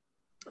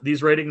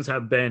 These ratings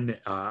have been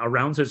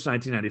around since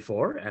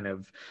 1994 and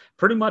have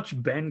pretty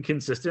much been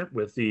consistent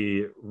with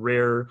the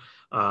rare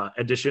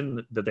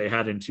edition that they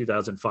had in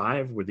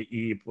 2005 with the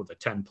E with the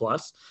 10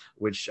 plus,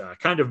 which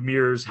kind of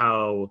mirrors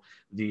how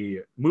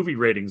the movie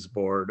ratings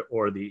board,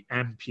 or the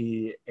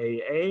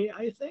MPAA,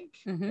 I think,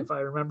 if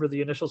I remember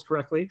the initials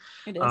correctly,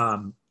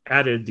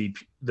 added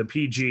the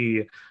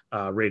PG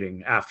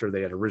rating after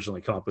they had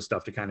originally come up with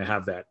stuff to kind of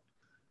have that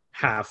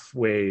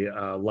halfway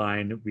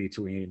line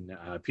between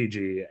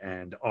PG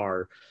and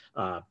R.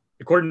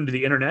 According to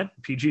the internet,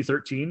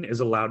 PG-13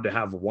 is allowed to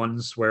have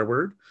one swear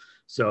word.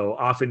 So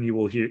often you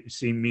will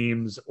see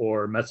memes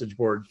or message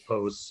board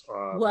posts.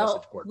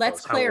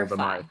 Let's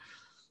clarify.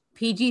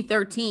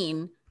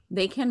 PG-13,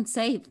 they can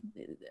say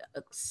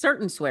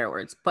certain swear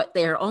words, but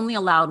they're only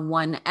allowed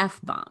one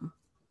F-bomb.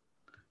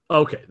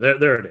 Okay,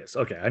 there it is.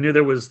 Okay, I knew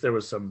there was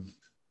some.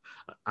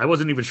 I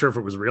wasn't even sure if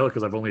it was real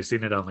because I've only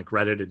seen it on like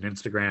Reddit and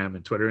Instagram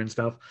and Twitter and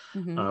stuff,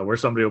 where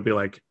somebody will be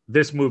like,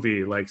 this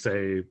movie, like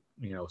say,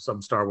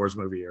 some Star Wars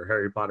movie or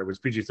Harry Potter was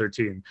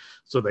PG-13.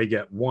 So they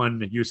get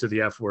one use of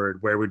the F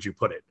word. Where would you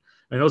put it?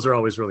 And those are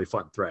always really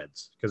fun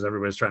threads because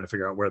everybody's trying to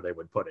figure out where they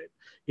would put it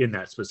in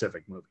that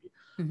specific movie,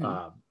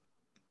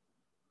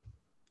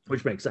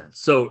 which makes sense.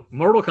 So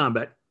Mortal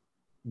Kombat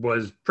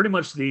was pretty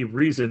much the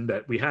reason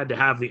that we had to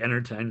have the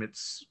Entertainment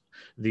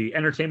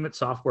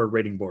Software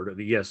Rating Board, or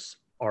the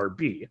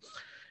ESRB.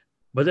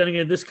 But then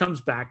again, this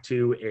comes back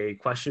to a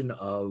question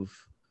of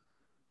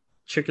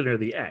chicken or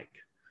the egg.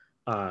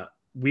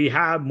 We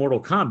have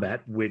Mortal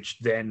Kombat, which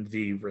then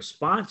the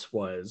response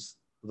was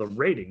the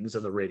ratings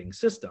and the rating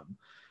system.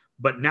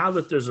 But now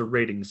that there's a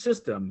rating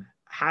system,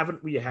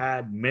 haven't we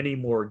had many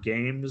more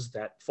games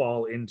that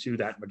fall into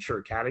that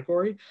mature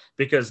category?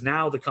 Because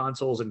now the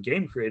consoles and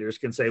game creators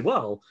can say,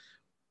 well,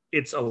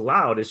 it's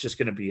allowed, it's just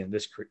going to be in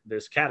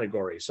this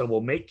category. So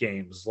we'll make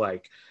games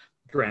like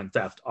Grand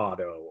Theft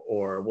Auto,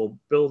 or we'll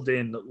build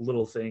in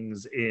little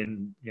things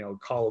in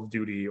Call of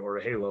Duty or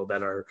Halo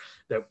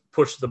that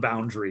push the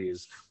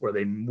boundaries where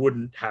they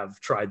wouldn't have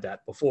tried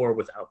that before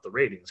without the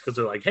ratings, because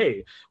they're like,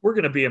 hey, we're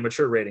going to be a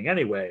mature rating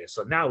anyway,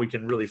 so now we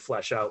can really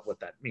flesh out what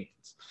that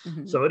means.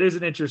 So it is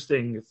an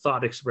interesting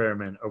thought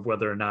experiment of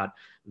whether or not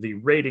the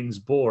ratings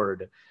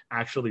board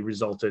actually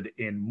resulted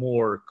in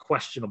more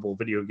questionable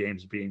video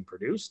games being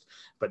produced,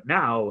 but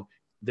now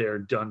they're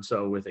done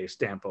so with a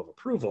stamp of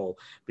approval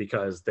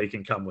because they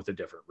can come with a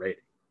different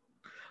rating.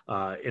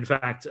 In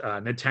fact,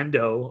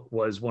 Nintendo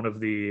was one of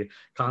the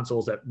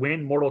consoles that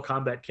when Mortal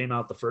Kombat came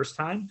out the first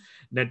time,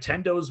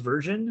 Nintendo's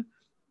version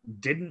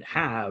didn't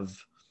have,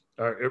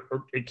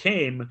 or it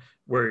came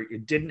where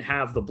it didn't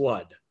have the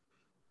blood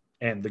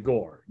and the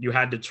gore. You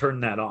had to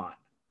turn that on.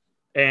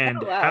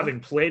 And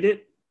having played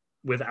it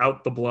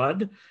without the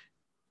blood,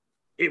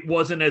 it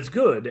wasn't as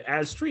good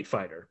as Street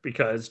Fighter,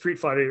 because Street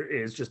Fighter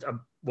is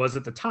was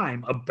at the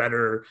time a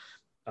better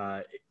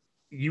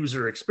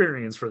user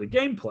experience for the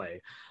gameplay.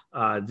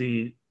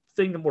 The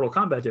thing that Mortal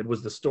Kombat did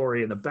was the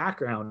story in the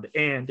background,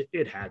 and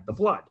it had the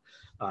blood.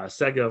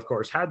 Sega, of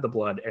course, had the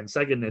blood, and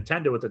Sega and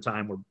Nintendo at the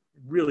time were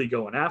really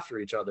going after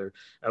each other.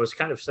 That was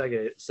kind of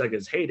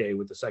Sega's heyday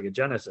with the Sega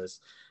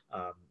Genesis.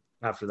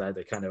 After that,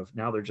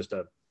 now they're just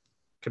a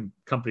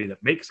company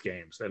that makes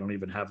games. They don't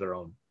even have their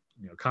own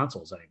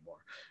consoles anymore.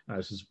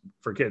 This is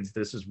for kids.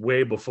 This is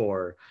way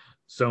before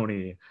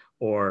Sony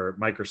or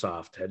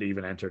Microsoft had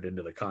even entered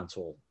into the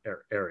console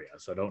area.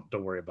 So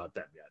don't worry about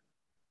them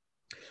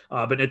yet.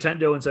 But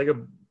Nintendo and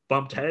Sega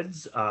bumped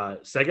heads.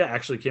 Sega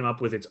actually came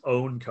up with its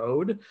own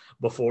code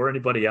before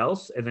anybody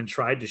else, and then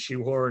tried to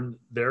shoehorn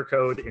their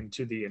code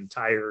into the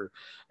entire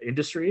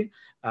industry.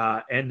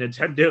 And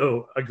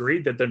Nintendo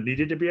agreed that there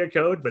needed to be a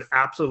code, but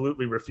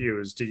absolutely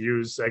refused to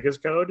use Sega's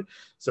code.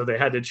 So they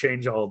had to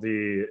change all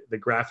the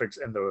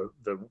graphics and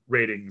the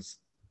ratings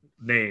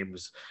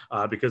names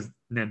because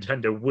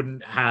Nintendo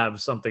wouldn't have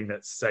something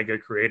that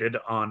Sega created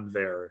on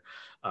their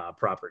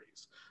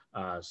properties.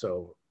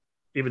 So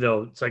even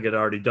though Sega had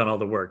already done all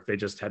the work, they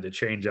just had to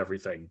change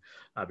everything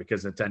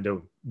because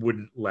Nintendo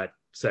wouldn't let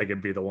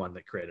Sega be the one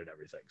that created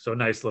everything. So a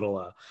nice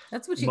little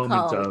that's what you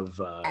moment call of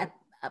a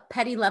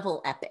petty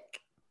level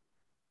epic.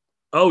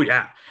 Oh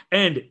yeah,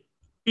 and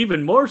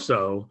even more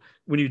so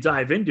when you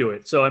dive into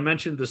it. So I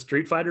mentioned the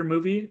Street Fighter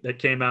movie that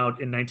came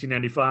out in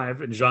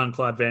 1995, and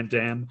Jean-Claude Van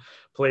Damme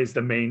plays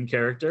the main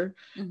character.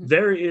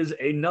 There is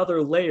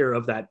another layer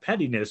of that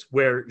pettiness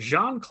where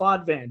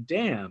Jean-Claude Van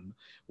Damme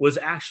was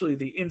actually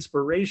the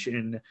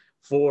inspiration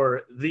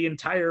for the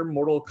entire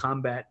Mortal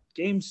Kombat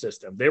game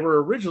system. They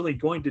were originally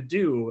going to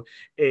do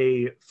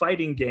a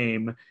fighting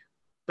game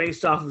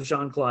based off of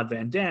Jean-Claude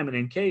Van Damme,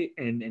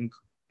 and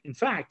in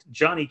fact,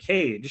 Johnny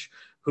Cage,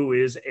 who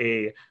is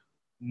a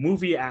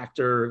movie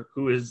actor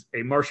who is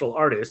a martial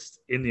artist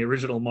in the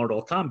original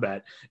Mortal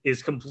Kombat,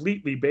 is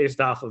completely based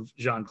off of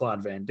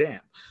Jean-Claude Van Damme.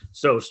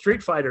 So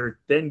Street Fighter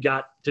then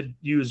got to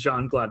use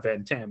Jean-Claude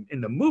Van Damme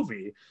in the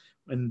movie,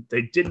 and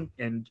they didn't,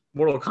 and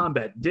Mortal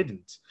Kombat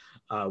didn't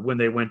when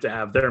they went to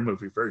have their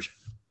movie version.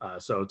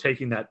 So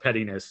taking that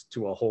pettiness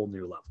to a whole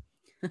new level.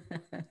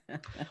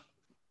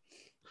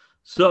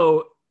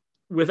 So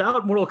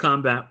without Mortal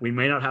Kombat, we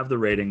may not have the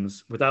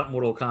ratings. Without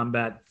Mortal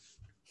Kombat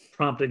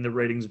prompting the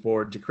ratings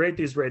board to create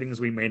these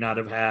ratings, we may not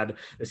have had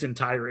this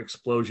entire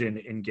explosion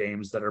in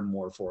games that are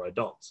more for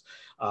adults.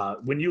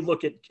 When you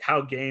look at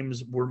how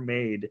games were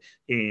made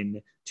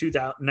in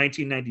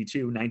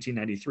 1992,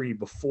 1993,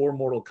 before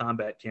Mortal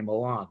Kombat came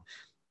along,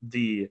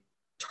 the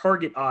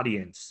target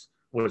audience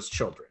was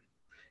children.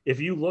 If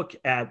you look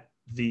at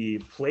the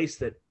place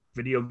that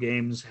video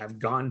games have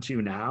gone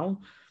to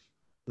now,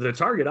 the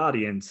target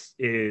audience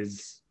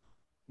is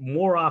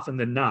more often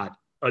than not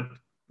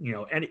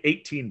an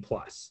 18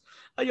 plus.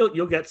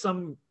 You'll get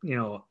some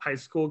high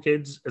school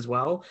kids as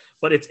well,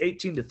 but it's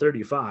 18 to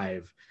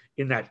 35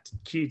 in that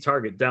key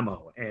target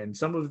demo. And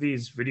some of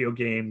these video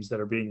games that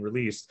are being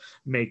released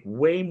make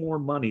way more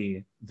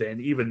money than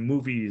even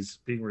movies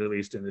being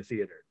released in the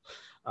theater.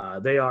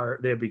 They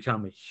have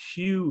become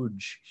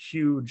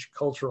huge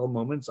cultural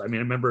moments. I mean,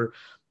 I remember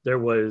there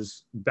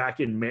was back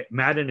in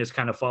Madden has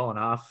kind of fallen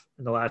off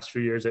in the last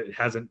few years. It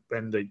hasn't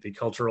been the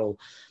cultural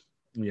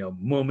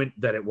moment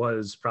that it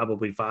was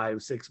probably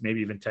 5, 6,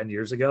 maybe even 10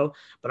 years ago.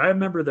 But I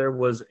remember there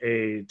was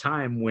a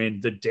time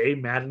when the day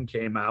Madden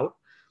came out,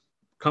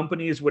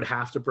 companies would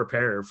have to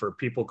prepare for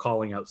people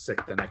calling out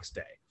sick the next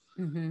day.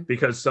 Mm-hmm.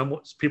 Because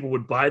some people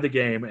would buy the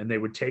game and they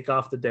would take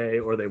off the day,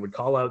 or they would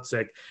call out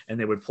sick and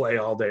they would play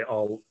all day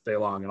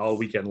long and all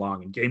weekend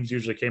long. And games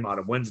usually came out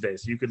on Wednesday,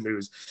 so you could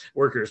lose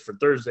workers for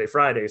Thursday,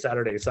 Friday,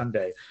 Saturday,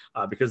 Sunday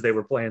because they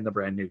were playing the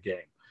brand new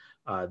game.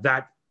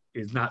 That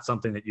is not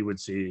something that you would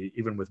see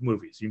even with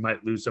movies. You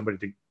might lose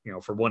somebody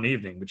for one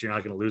evening, but you're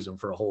not going to lose them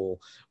for a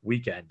whole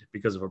weekend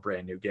because of a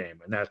brand new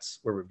game. And that's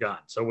where we've gone.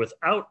 So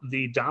without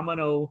the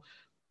domino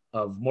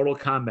of Mortal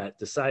Kombat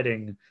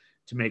deciding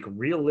to make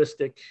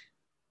realistic,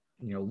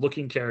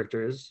 looking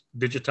characters,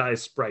 digitized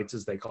sprites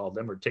as they called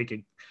them, or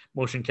taking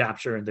motion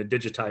capture and then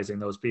digitizing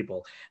those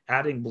people,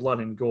 adding blood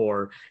and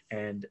gore,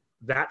 and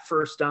that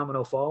first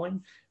domino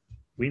falling,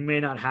 we may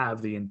not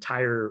have the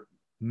entire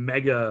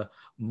mega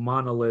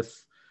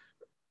monolith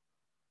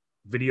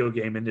video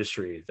game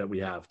industry that we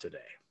have today.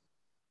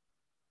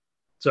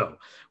 So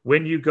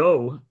when you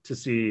go to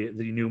see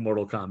the new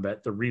Mortal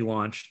Kombat, the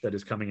relaunch that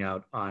is coming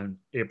out on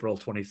April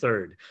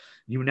 23rd,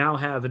 you now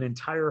have an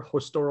entire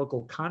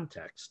historical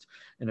context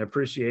and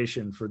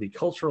appreciation for the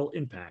cultural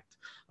impact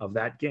of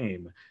that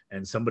game,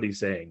 and somebody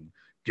saying,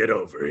 "Get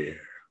over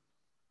here.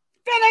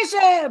 Finish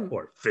him!"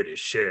 Or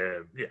finish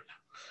him. Yeah.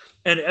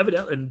 And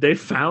evidently, and they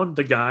found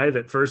the guy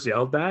that first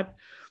yelled that.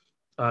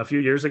 A few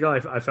years ago,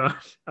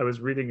 I was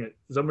reading it.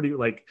 Somebody,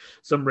 like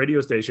some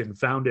radio station,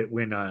 found it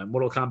when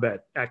Mortal Kombat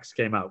X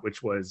came out,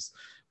 which was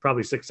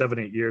probably 6, 7,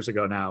 8 years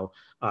ago now.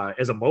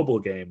 As a mobile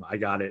game, I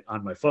got it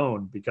on my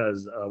phone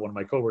because one of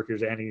my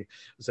coworkers, Annie,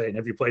 was saying,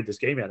 "Have you played this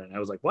game yet?" And I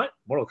was like, "What?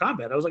 Mortal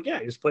Kombat?" I was like, "Yeah,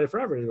 you just play it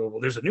forever." Goes,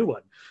 "Well, there's a new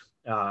one,"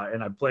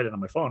 and I played it on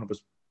my phone. It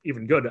was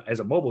even good as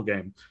a mobile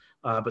game.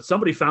 But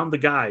somebody found the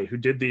guy who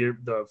did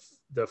the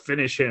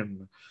finish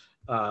him.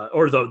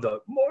 Or the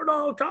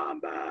Mortal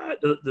Kombat,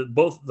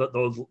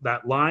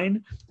 that line,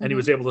 and mm-hmm. He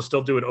was able to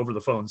still do it over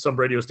the phone. Some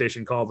radio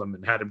station called him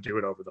and had him do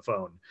it over the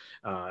phone,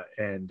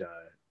 and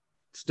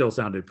still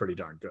sounded pretty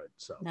darn good.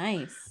 So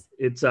nice.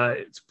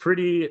 It's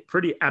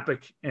pretty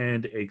epic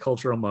and a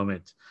cultural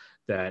moment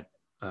that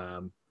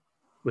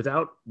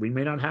without we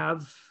may not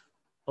have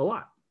a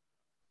lot.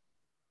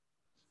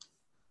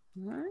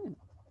 All right.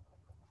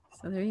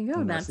 So there you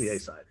go. That's the A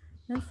side.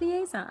 That's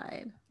the A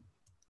side.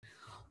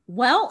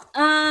 Well,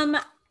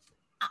 I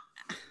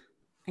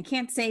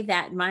can't say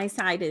that my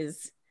side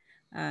is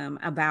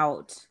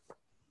about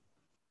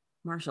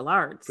martial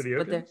arts,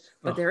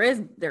 but there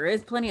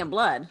is plenty of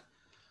blood.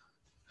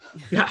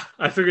 Yeah,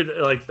 I figured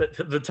like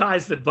the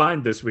ties that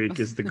bind this week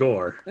is the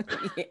gore.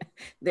 Yeah,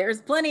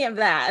 there's plenty of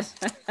that.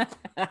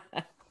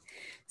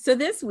 So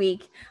this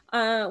week,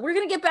 we're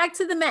gonna get back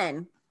to the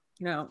men.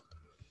 We're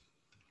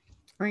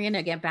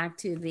gonna get back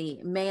to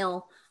the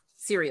male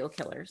serial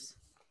killers.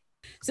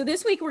 So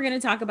this week we're going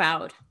to talk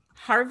about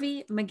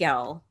Harvey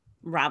Miguel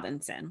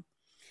Robinson.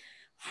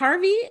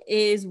 Harvey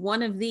is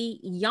one of the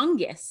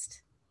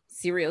youngest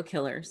serial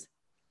killers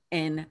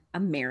in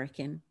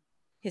American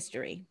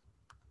history.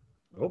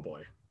 Oh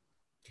boy.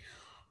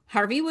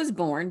 Harvey was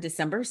born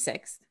December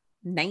 6th,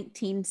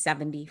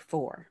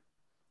 1974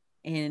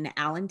 in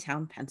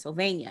Allentown,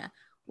 Pennsylvania,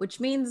 which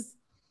means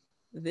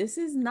this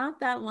is not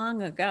that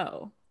long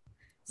ago.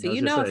 So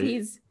if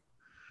he's...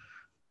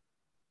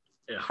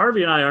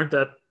 Harvey and I aren't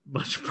that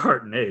much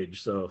apart in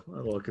age, so a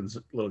little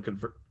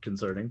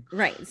concerning.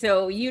 Right.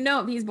 So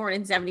if he's born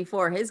in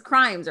 74, his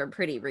crimes are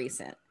pretty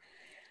recent.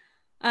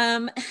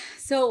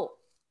 So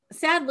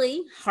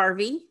sadly,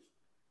 Harvey,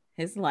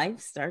 his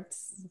life it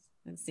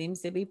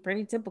seems to be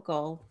pretty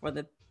typical for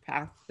the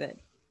path that,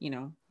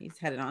 he's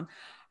headed on.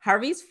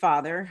 Harvey's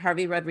father,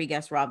 Harvey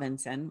Rodriguez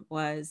Robinson,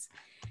 was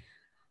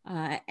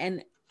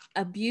an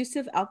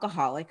abusive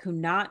alcoholic who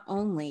not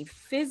only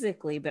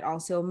physically but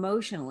also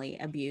emotionally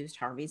abused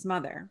Harvey's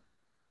mother.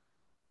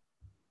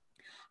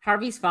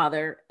 Harvey's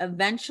father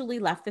eventually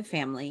left the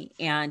family,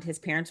 and his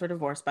parents were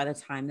divorced by the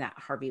time that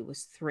Harvey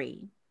was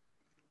 3.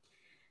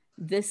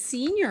 The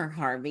senior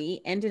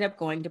Harvey ended up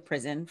going to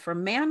prison for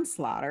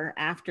manslaughter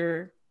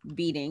after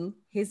beating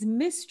his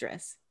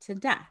mistress to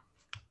death.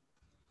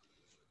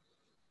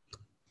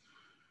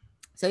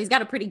 So he's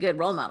got a pretty good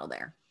role model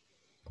there.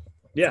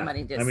 Yeah.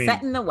 Somebody just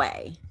set in the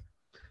way.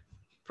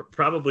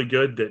 Probably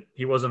good that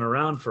he wasn't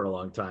around for a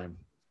long time.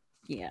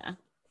 Yeah.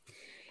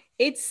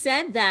 It's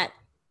said that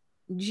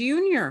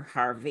Junior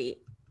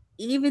Harvey,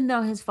 even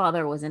though his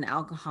father was an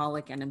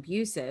alcoholic and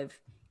abusive,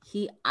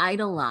 he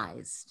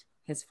idolized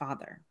his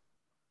father.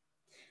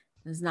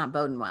 This is not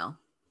boding well.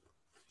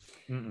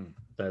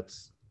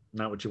 That's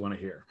not what you want to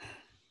hear.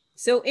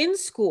 So in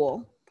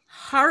school,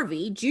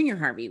 Junior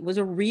Harvey, was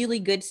a really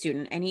good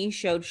student, and he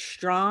showed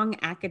strong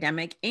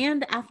academic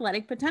and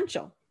athletic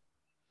potential.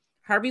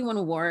 Harvey won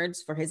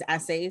awards for his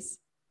essays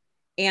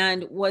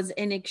and was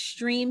an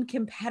extreme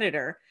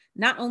competitor,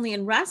 not only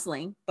in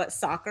wrestling, but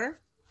soccer,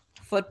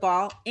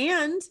 football,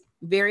 and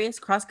various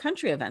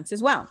cross-country events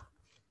as well.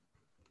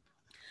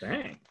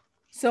 Dang.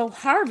 So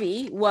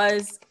Harvey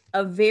was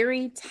a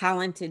very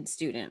talented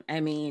student.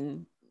 I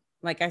mean,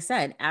 like I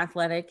said,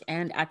 athletic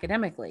and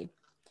academically.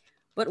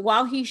 But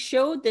while he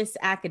showed this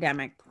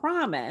academic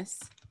promise,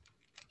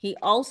 he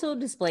also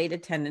displayed a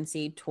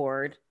tendency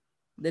toward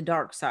the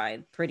dark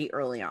side pretty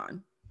early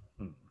on.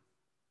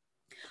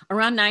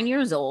 Around 9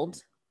 years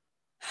old,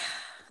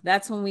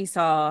 that's when we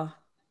saw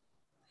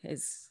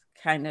his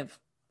kind of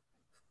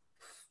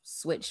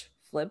switch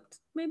flipped,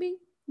 maybe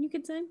you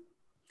could say.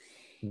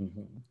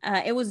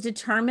 It was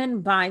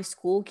determined by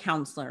school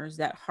counselors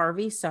that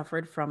Harvey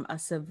suffered from a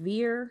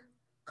severe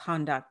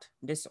conduct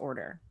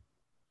disorder.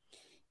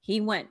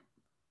 He went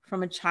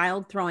from a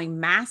child throwing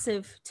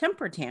massive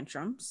temper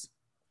tantrums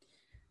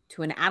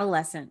to an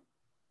adolescent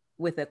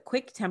with a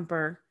quick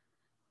temper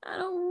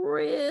and a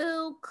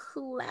real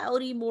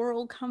cloudy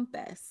moral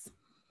compass.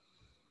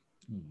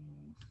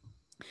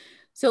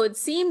 So it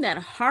seemed that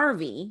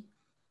Harvey,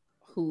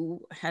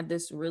 who had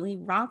this really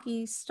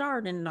rocky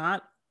start and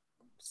not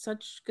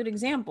such good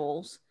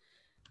examples,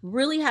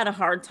 really had a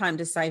hard time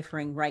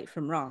deciphering right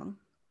from wrong.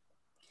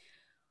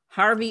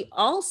 Harvey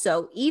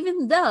also,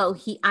 even though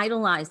he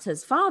idolized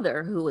his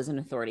father, who was an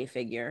authority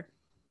figure,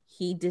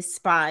 he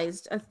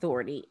despised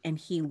authority and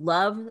he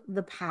loved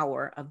the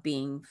power of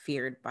being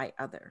feared by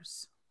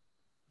others.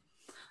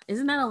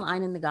 Isn't that a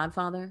line in The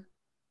Godfather?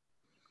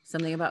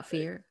 Something about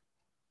fear?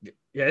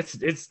 Yeah,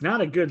 it's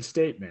not a good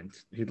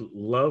statement. He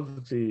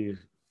loved the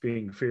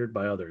being feared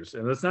by others.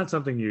 And that's not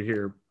something you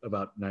hear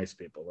about nice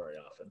people very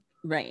often.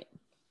 Right.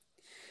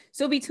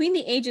 So between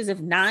the ages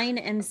of 9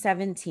 and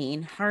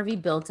 17, Harvey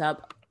built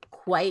up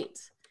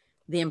quite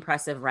the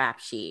impressive rap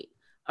sheet.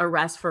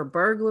 Arrest for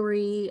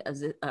burglary,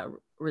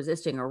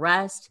 resisting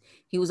arrest.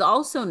 He was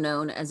also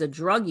known as a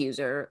drug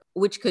user,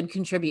 which could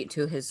contribute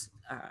to his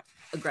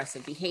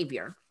aggressive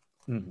behavior.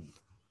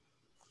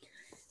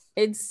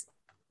 It's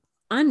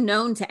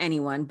unknown to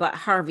anyone but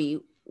Harvey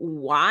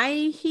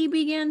why he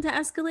began to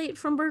escalate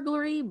from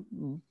burglary,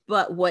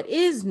 but what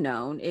is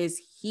known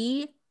is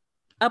he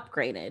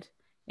upgraded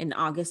in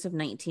August of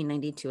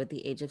 1992 at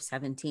the age of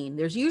 17.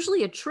 There's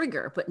usually a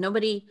trigger, but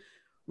nobody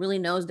really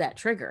knows that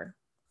trigger.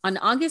 On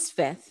August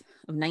 5th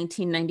of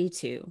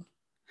 1992,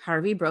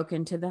 Harvey broke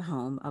into the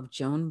home of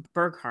Joan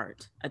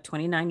Burkhart, a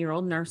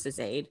 29-year-old nurse's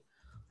aide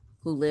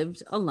who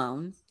lived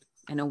alone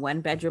in a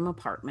one-bedroom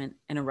apartment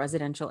in a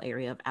residential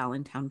area of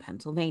Allentown,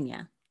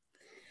 Pennsylvania.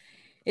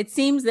 It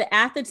seems that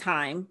at the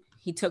time,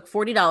 he took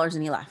 $40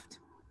 and he left.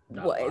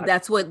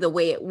 That's the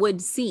way it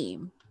would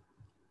seem.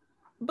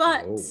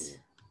 But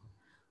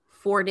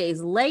 4 days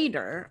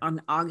later,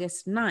 on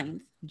August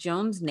 9th,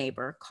 Joan's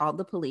neighbor called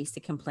the police to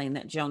complain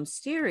that Joan's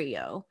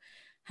stereo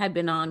had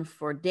been on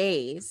for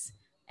days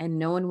and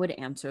no one would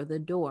answer the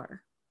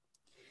door.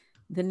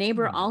 The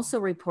neighbor also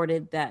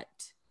reported that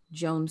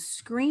Joan's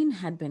screen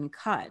had been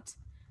cut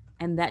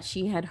and that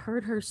she had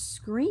heard her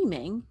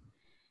screaming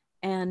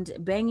and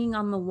banging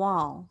on the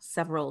wall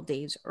several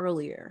days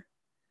earlier.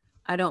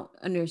 I don't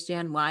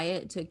understand why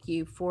it took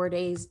you 4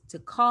 days to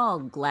call,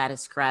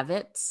 Gladys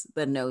Kravitz,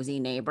 the nosy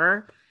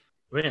neighbor.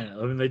 Man,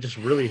 I mean, they just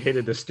really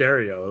hated the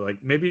stereo.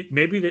 Like maybe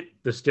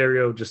the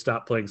stereo just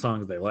stopped playing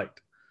songs they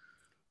liked.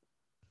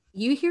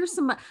 You hear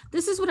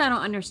this is what I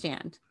don't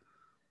understand.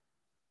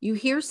 You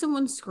hear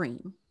someone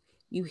scream.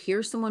 You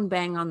hear someone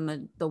bang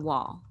on the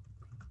wall.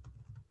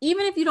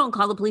 Even if you don't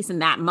call the police in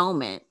that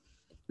moment,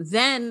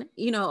 then,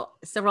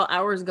 several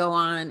hours go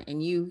on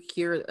and you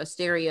hear a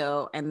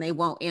stereo and they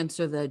won't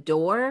answer the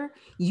door.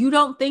 You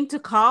don't think to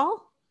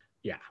call?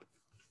 Yeah.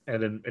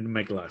 And it didn't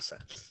make a lot of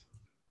sense.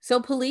 So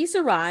police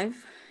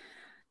arrive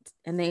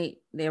and they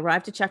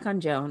arrive to check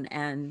on Joan.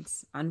 And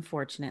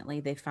unfortunately,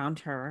 they found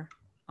her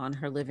on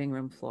her living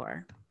room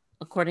floor.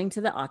 According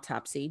to the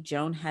autopsy,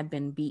 Joan had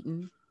been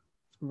beaten,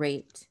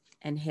 raped,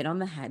 and hit on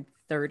the head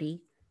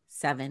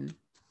 37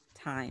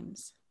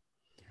 times.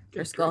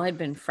 Her skull had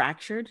been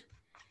fractured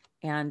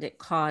and it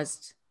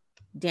caused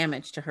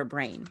damage to her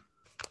brain.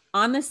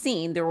 On the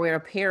scene, there were a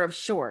pair of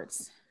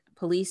shorts.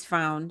 Police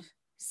found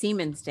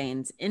semen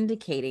stains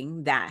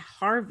indicating that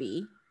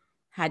Harvey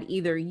had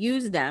either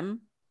used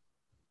them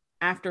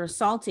after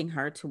assaulting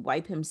her to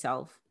wipe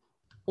himself,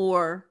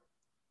 or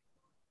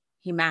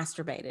he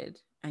masturbated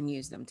and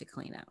used them to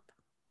clean up.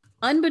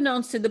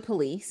 Unbeknownst to the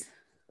police,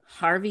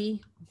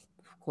 Harvey,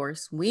 of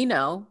course, we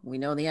know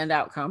the end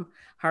outcome.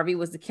 Harvey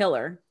was the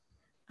killer,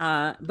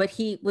 but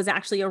he was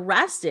actually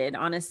arrested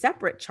on a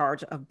separate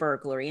charge of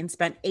burglary and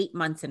spent 8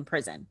 months in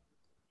prison.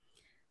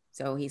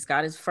 So he's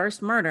got his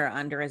first murder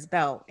under his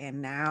belt,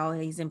 and now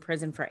he's in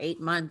prison for 8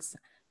 months.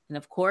 And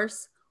of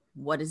course,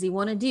 what does he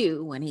want to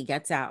do when he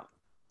gets out?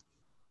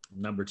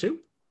 Number 2?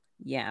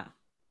 Yeah.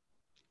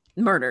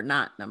 Murder,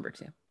 not number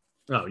 2.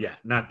 Oh, yeah.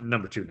 Not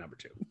number 2.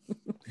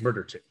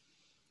 Murder 2.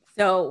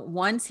 So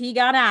once he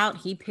got out,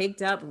 he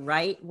picked up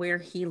right where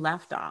he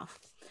left off.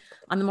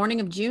 On the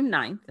morning of June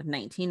 9th of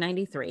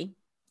 1993,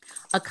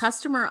 a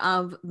customer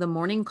of the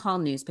Morning Call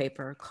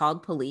newspaper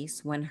called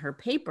police when her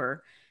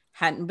paper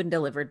hadn't been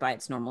delivered by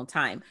its normal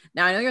time.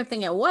 Now, I know you're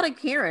thinking, what a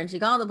Karen, she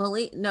called the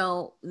police.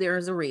 No,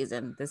 there's a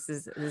reason. This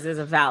is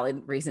a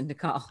valid reason to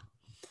call.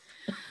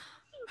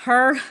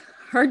 Her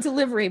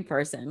delivery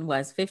person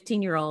was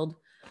 15-year-old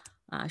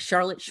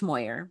Charlotte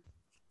Schmoyer.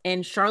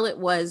 And Charlotte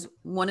was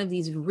one of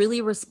these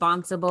really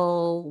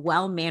responsible,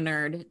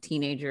 well-mannered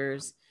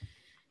teenagers.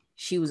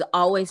 She was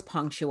always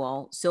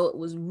punctual. So it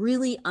was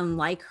really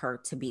unlike her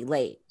to be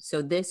late.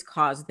 So this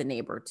caused the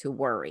neighbor to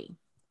worry,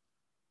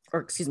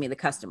 the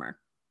customer.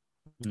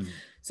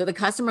 So the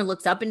customer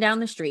looks up and down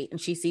the street and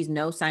she sees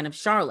no sign of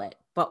Charlotte.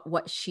 But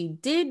what she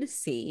did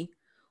see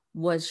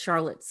was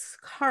Charlotte's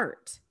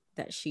cart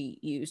that she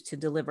used to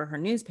deliver her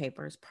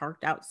newspapers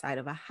parked outside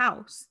of a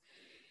house.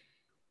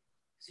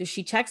 So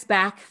she checks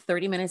back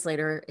 30 minutes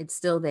later. It's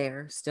still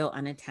there, still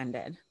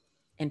unattended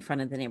in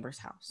front of the neighbor's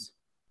house.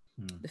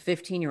 The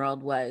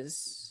 15-year-old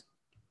was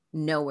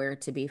nowhere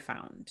to be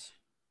found.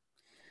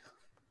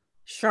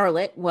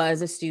 Charlotte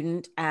was a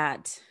student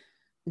at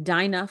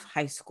Dynuff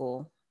High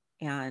School,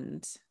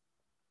 and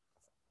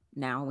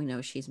now we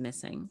know she's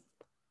missing.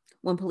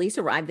 When police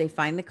arrived, they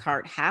find the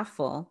cart half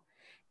full,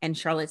 and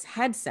Charlotte's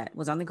headset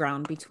was on the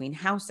ground between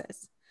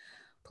houses.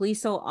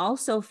 Police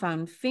also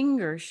found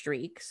finger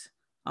streaks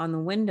on the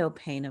window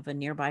pane of a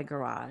nearby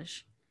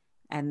garage,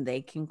 and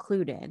they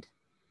concluded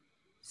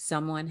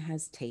someone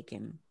has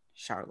taken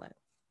Charlotte.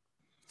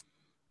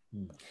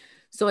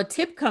 So a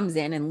tip comes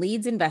in and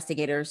leads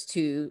investigators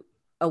to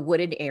a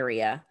wooded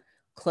area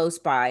close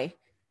by.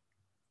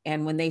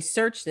 And when they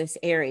search this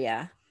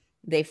area,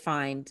 they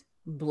find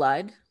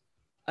blood,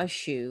 a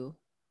shoe,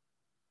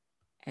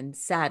 and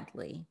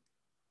sadly,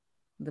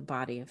 the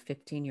body of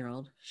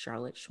 15-year-old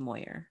Charlotte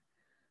Schmoyer,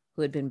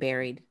 who had been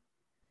buried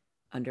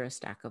under a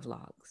stack of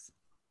logs.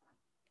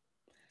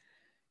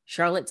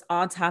 Charlotte's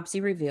autopsy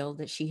revealed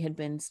that she had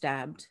been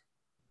stabbed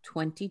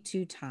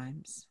 22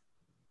 times,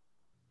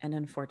 and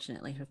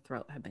unfortunately, her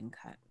throat had been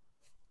cut.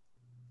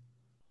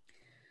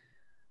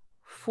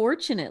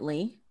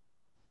 Fortunately,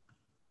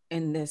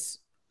 in this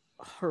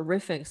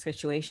horrific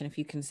situation, if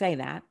you can say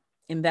that,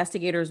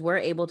 investigators were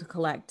able to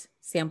collect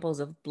samples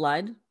of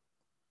blood,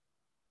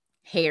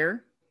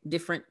 hair,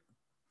 different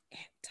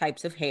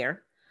types of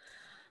hair,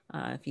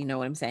 if you know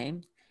what I'm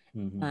saying.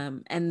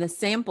 And the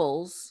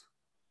samples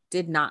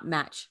did not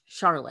match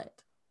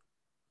Charlotte.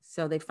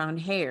 So they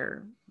found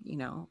hair,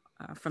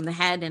 from the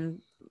head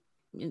and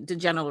the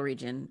genital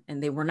region,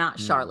 and they were not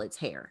Charlotte's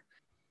hair.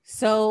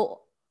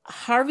 So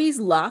Harvey's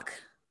luck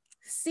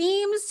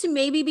seems to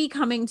maybe be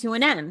coming to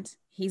an end.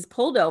 He's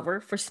pulled over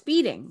for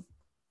speeding,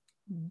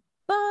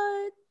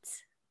 but,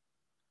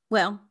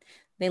 well,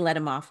 they let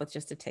him off with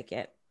just a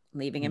ticket,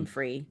 leaving him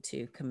free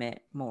to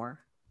commit more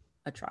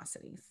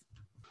atrocities.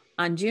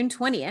 On June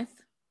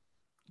 20th,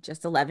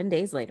 just 11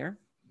 days later,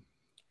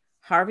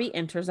 Harvey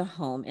enters a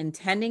home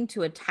intending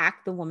to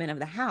attack the woman of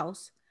the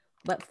house,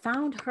 but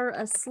found her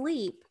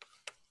asleep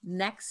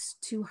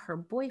next to her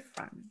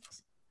boyfriend.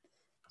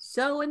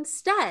 So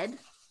instead,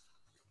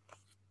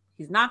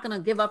 he's not going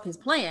to give up his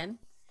plan.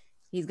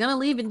 He's going to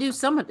leave and do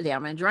some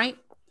damage, right?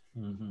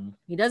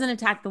 He doesn't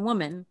attack the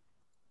woman.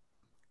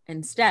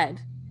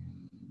 Instead,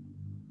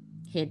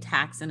 he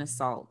attacks and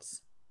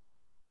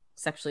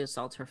sexually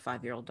assaults her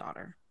 5-year-old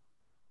daughter.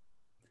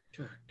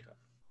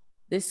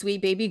 This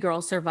sweet baby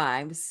girl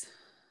survives,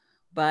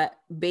 but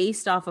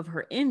based off of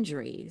her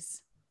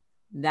injuries,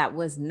 that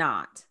was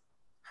not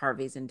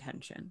Harvey's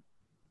intention.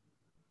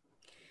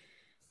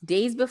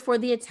 Days before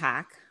the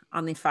attack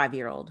on the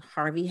 5-year-old,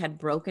 Harvey had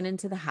broken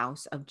into the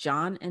house of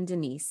John and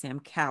Denise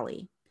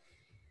Samcali.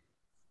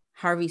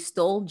 Harvey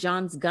stole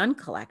John's gun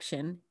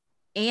collection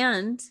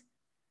and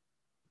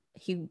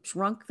he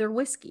drank their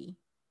whiskey.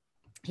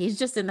 He's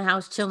just in the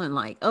house chilling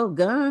like, oh,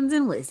 guns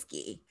and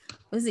whiskey.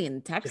 Was he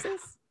in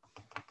Texas?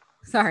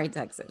 Sorry,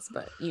 Texas,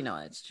 but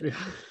it's true.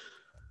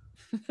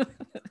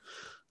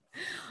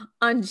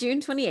 On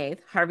June 28th,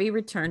 Harvey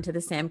returned to the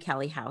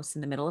Samcali house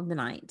in the middle of the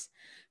night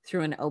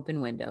through an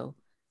open window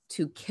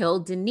to kill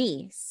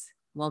Denise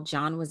while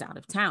John was out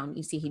of town.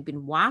 You see, he'd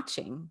been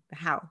watching the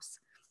house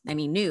and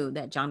he knew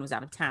that John was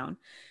out of town.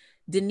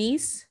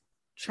 Denise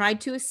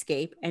tried to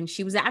escape and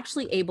she was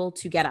actually able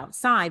to get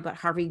outside, but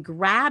Harvey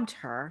grabbed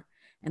her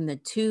and the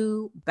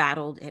two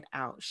battled it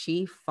out.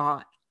 She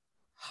fought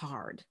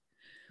hard.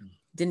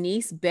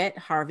 Denise bit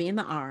Harvey in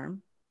the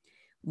arm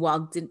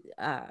while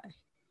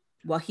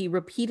he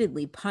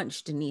repeatedly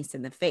punched Denise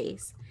in the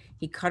face.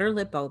 He cut her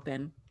lip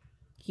open.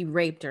 He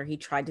raped her. He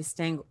tried to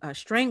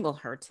strangle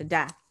her to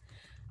death.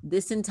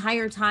 This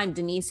entire time,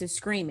 Denise is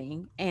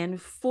screaming.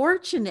 And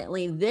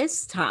fortunately,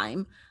 this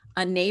time,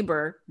 a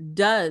neighbor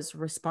does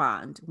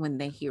respond when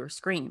they hear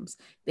screams.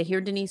 They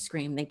hear Denise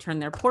scream. They turn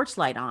their porch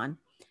light on.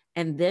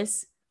 And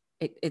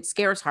it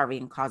scares Harvey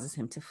and causes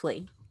him to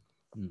flee.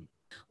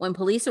 When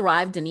police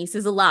arrive, Denise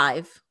is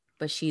alive,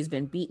 but she's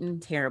been beaten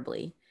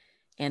terribly.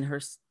 And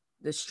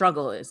the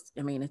struggle is,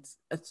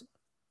 it's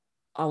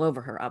all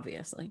over her,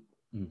 obviously.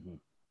 Mm-hmm.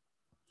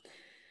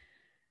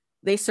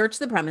 They search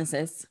the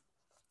premises,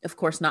 of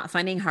course, not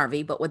finding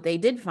Harvey, but what they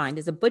did find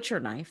is a butcher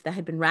knife that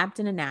had been wrapped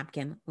in a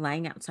napkin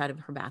lying outside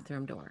of her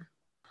bathroom door.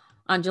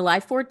 On July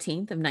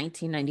 14th of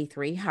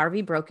 1993,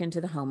 Harvey broke into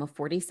the home of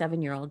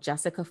 47-year-old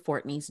Jessica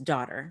Fortney's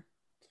daughter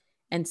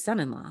and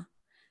son-in-law.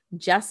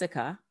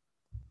 Jessica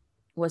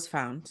was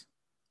found,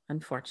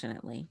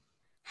 unfortunately,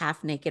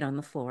 half naked on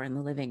the floor in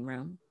the living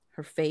room,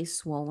 her face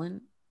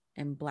swollen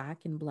and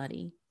black and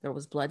bloody. There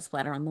was blood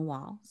splatter on the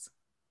walls.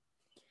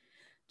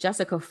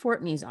 Jessica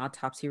Fortney's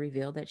autopsy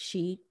revealed that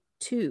she,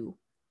 too,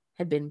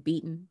 had been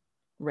beaten,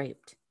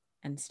 raped,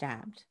 and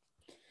stabbed.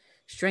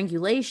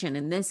 Strangulation,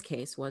 in this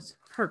case, was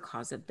her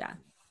cause of death.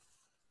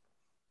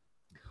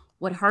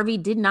 What Harvey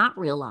did not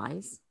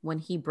realize when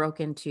he broke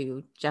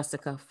into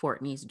Jessica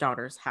Fortney's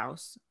daughter's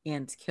house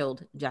and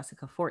killed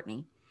Jessica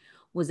Fortney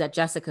was that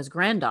Jessica's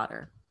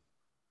granddaughter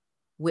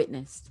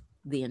witnessed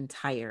the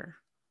entire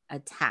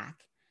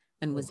attack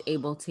and was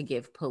able to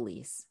give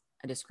police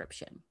a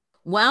description.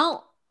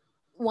 Well,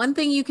 one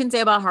thing you can say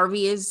about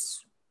Harvey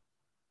is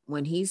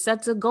when he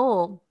sets a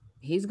goal,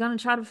 he's going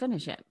to try to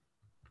finish it.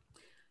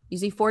 You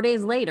see, 4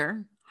 days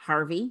later,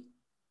 Harvey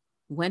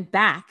went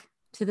back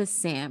to the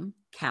Sam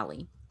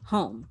Calley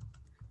home,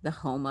 the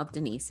home of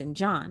Denise and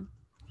John.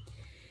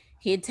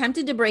 He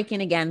attempted to break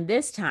in again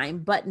this time,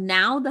 but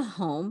now the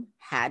home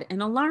had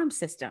an alarm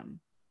system.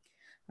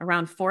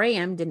 Around 4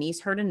 a.m.,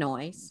 Denise heard a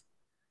noise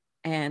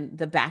and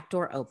the back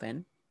door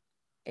open.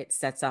 It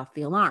sets off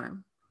the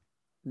alarm.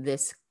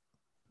 This,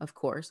 of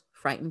course,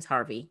 frightens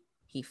Harvey.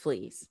 He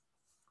flees.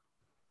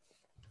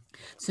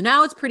 So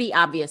now it's pretty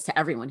obvious to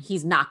everyone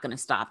he's not going to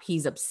stop.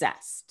 He's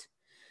obsessed.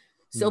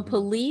 So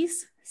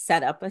police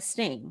set up a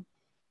sting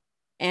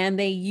and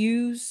they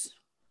use,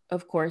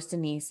 of course,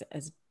 Denise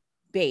as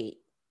bait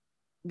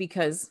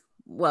because,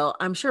 well,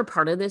 I'm sure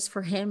part of this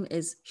for him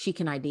is she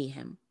can ID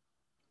him.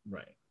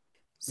 Right.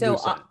 So,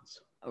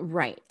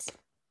 right.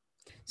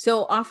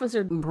 So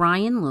Officer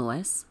Brian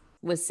Lewis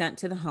was sent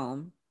to the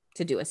home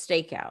to do a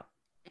stakeout.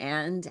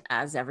 And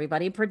as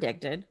everybody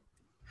predicted,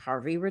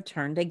 Harvey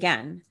returned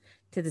again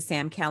to the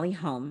Sam Calley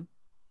home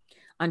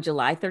on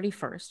July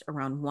 31st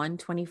around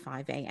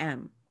 1:25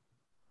 a.m.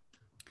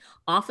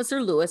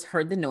 Officer Lewis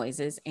heard the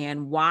noises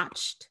and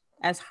watched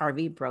as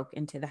Harvey broke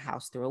into the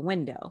house through a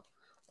window,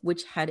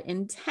 which had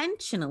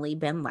intentionally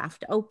been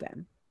left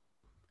open.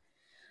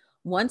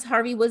 Once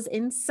Harvey was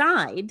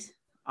inside,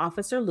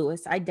 Officer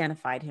Lewis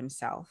identified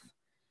himself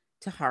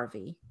to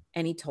Harvey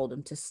and he told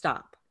him to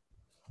stop.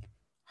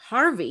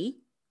 Harvey,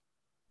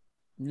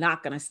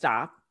 not going to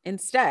stop.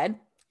 Instead,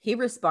 he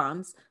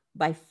responds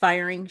by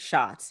firing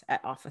shots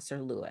at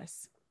Officer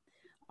Lewis.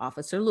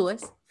 Officer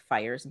Lewis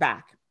fires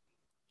back.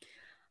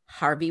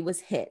 Harvey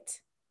was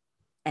hit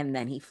and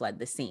then he fled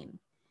the scene.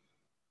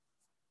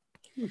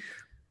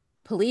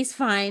 Police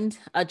find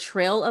a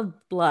trail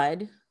of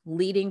blood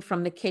leading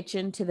from the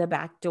kitchen to the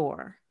back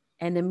door,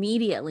 and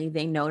immediately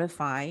they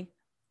notify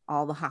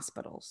all the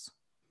hospitals.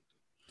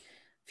 A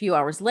few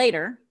hours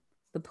later,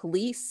 the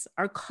police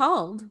are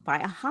called by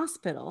a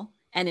hospital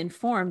and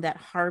informed that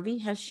Harvey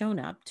has shown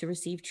up to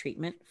receive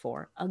treatment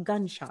for a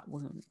gunshot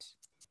wound.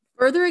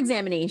 Further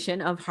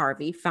examination of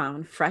Harvey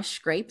found fresh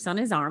scrapes on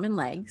his arm and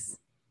legs,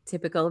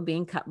 typical of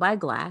being cut by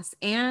glass,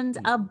 and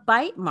a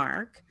bite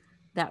mark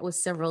that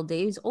was several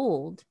days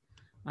old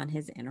on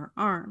his inner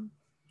arm.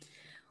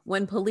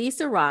 When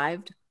police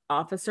arrived,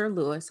 Officer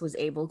Lewis was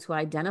able to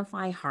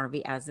identify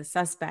Harvey as the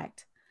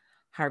suspect.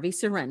 Harvey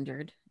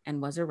surrendered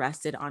and was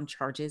arrested on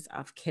charges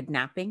of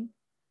kidnapping,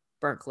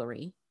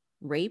 burglary,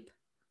 rape,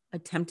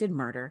 attempted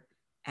murder,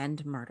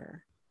 and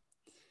murder.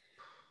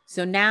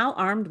 So now,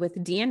 armed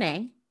with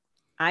DNA,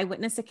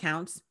 eyewitness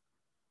accounts,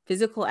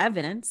 physical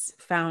evidence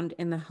found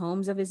in the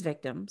homes of his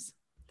victims,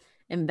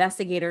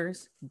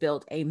 investigators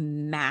built a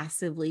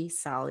massively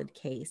solid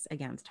case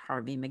against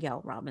Harvey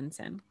Miguel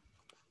Robinson.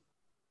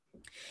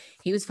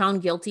 He was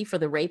found guilty for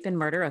the rape and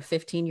murder of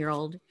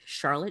 15-year-old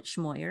Charlotte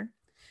Schmoyer,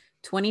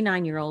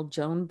 29-year-old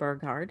Joan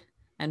Burgard,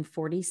 and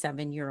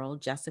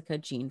 47-year-old Jessica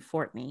Jean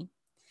Fortney.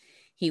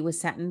 He was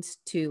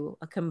sentenced to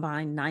a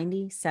combined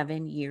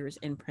 97 years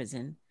in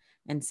prison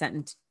and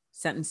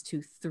sentenced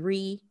to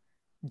 3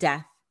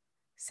 death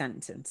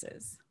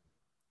sentences.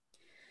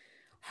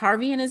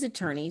 Harvey and his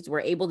attorneys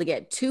were able to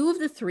get 2 of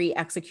the 3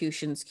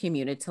 executions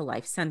commuted to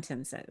life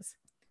sentences.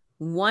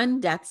 One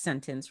death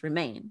sentence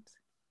remained.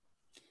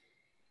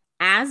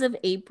 As of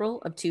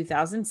April of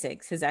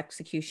 2006, his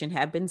execution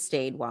had been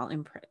stayed while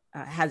in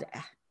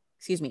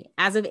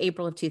as of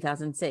April of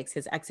 2006,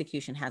 his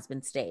execution has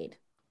been stayed.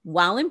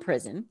 While in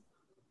prison,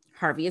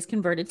 Harvey is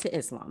converted to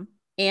Islam.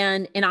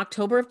 And in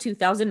October of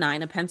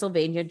 2009, a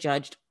Pennsylvania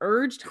judge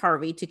urged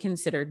Harvey to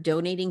consider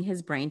donating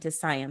his brain to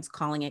science,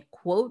 calling it,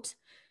 quote,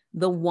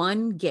 the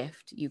one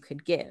gift you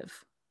could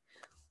give.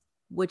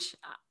 Which,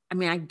 I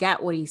mean, I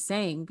get what he's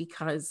saying,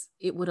 because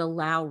it would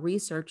allow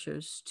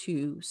researchers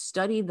to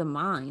study the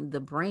mind, the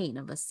brain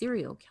of a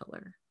serial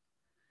killer,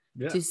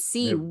 to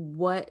see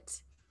what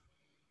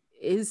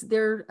is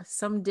there.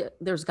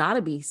 There's got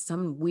to be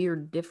some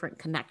weird different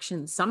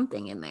connection,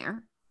 something in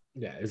there.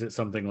 Yeah, is it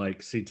something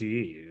like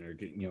CTE or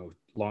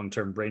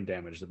long-term brain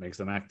damage that makes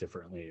them act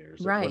differently, or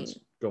what's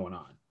going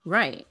on?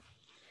 Right.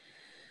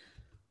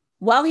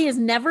 While he has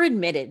never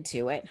admitted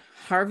to it,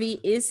 Harvey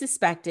is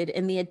suspected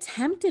in the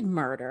attempted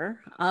murder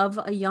of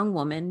a young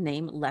woman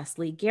named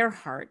Leslie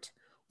Gerhardt,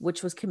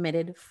 which was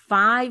committed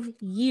 5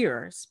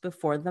 years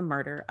before the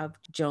murder of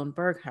Joan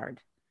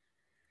Burghard.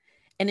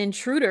 An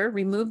intruder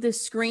removed the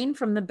screen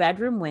from the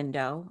bedroom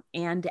window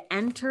and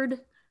entered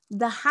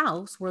the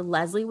house where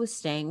Leslie was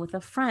staying with a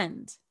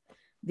friend.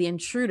 The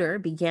intruder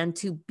began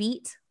to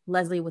beat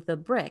Leslie with a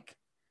brick,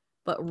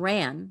 but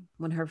ran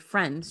when her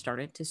friend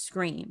started to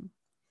scream.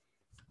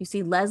 You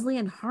see, Leslie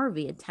and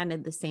Harvey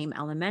attended the same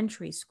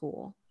elementary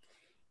school,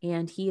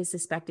 and he is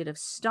suspected of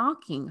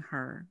stalking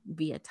her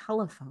via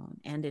telephone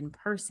and in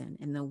person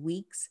in the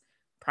weeks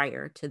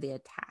prior to the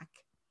attack.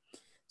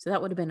 So that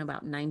would have been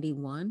about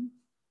 91.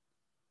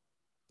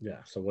 Yeah.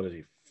 So what is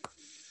he,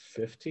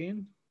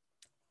 15?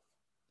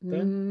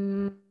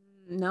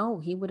 No,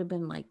 he would have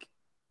been like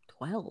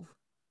 12,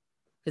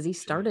 because he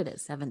started at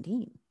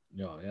 17.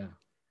 Oh, yeah.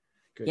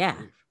 Good yeah.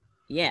 grief.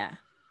 Yeah.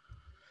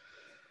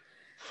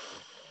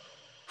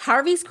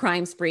 Harvey's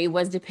crime spree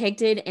was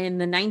depicted in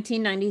the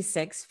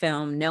 1996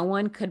 film No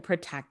One Could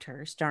Protect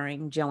Her,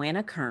 starring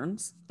Joanna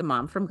Kearns, the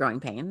mom from Growing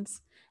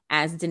Pains,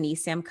 as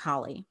Denise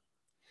Samcali.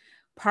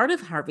 Part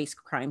of Harvey's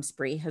crime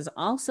spree has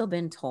also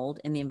been told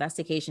in the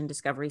investigation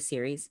discovery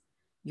series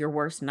Your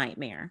Worst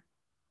Nightmare.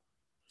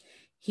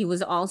 He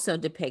was also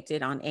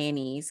depicted on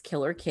A&E's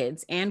Killer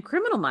Kids and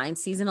Criminal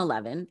Minds season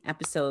 11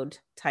 episode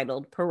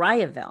titled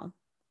Pariahville.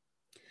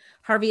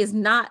 Harvey is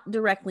not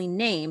directly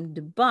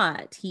named,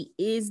 but he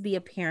is the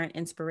apparent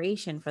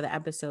inspiration for the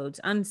episode's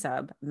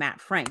unsub, Matt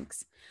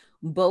Franks.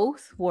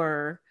 Both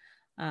were,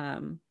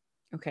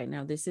 okay,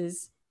 now this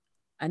is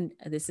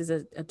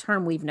a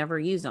term we've never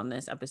used on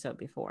this episode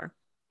before.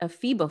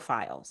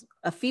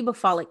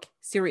 Ephebophilic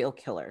serial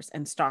killers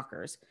and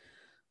stalkers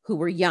who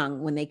were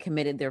young when they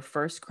committed their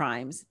first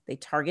crimes. They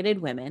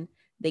targeted women.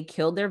 They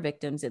killed their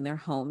victims in their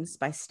homes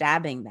by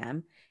stabbing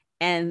them.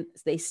 And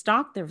they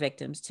stalked their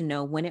victims to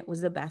know when it was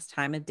the best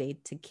time of day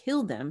to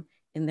kill them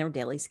in their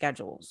daily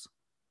schedules.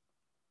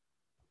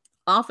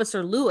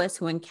 Officer Lewis,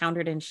 who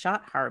encountered and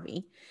shot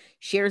Harvey,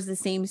 shares the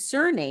same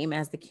surname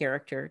as the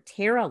character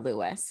Tara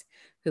Lewis,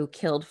 who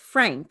killed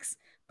Franks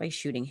by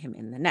shooting him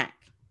in the neck.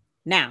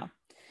 Now,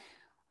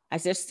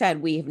 as I just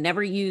said, we have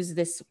never used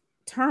this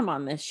term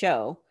on this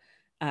show,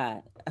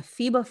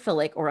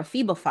 ephebophilic or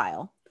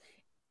ephebophile.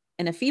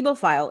 An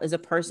ephebophile is a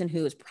person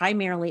who is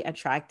primarily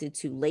attracted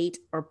to late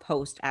or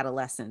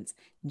post-adolescents,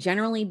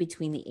 generally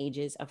between the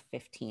ages of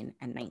 15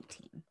 and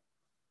 19.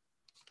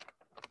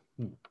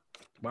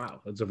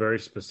 Wow, that's a very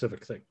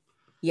specific thing.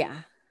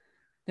 Yeah.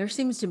 There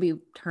seems to be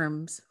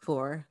terms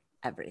for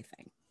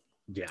everything.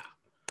 Yeah.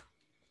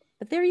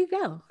 But there you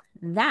go.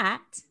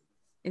 That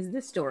is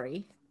the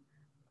story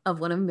of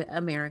one of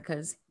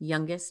America's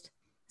youngest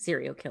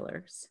serial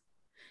killers.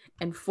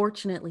 And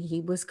fortunately,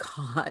 he was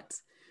caught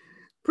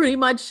pretty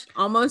much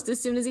almost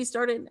as soon as he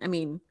started. I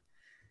mean,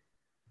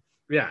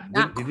 yeah,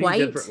 not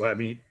quite.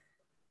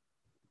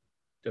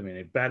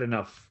 Bad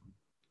enough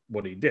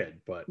what he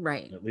did, but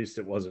right. At least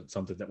it wasn't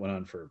something that went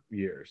on for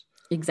years.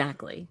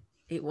 Exactly.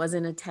 It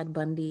wasn't a Ted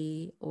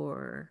Bundy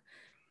or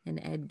an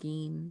Ed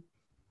Gein.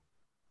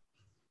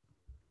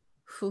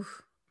 Whew.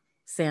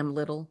 Sam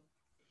Little.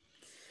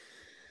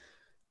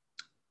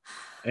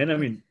 And I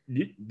mean,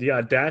 the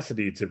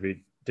audacity to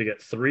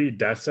get 3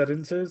 death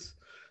sentences.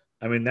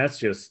 I mean, that's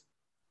just.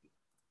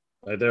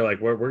 They're like,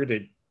 we're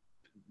gonna.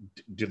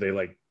 Do they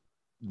like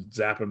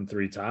zap him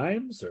 3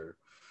 times or?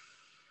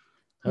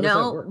 How does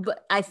that work?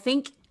 But I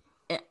think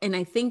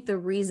the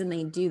reason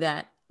they do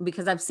that,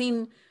 because I've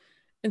seen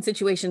in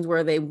situations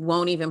where they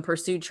won't even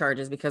pursue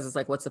charges because it's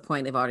like, what's the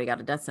point? They've already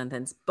got a death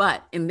sentence.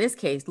 But in this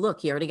case,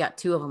 look, he already got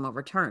 2 of them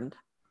overturned.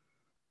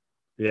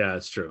 Yeah,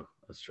 that's true.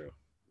 That's true.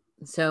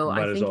 So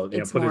I think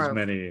it's put more as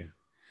many.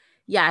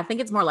 Yeah, I think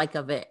it's more like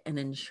an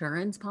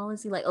insurance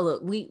policy. Like, oh,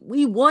 look,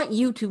 we want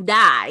you to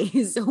die,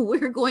 so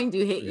we're going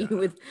to hit you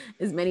with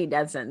as many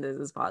death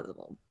sentences as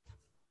possible.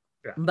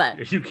 Yeah.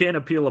 But you can't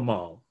appeal them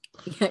all.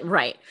 Yeah,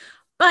 right.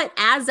 But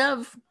as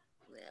of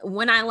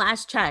when I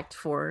last checked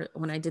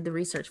when I did the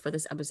research for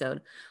this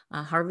episode,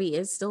 Harvey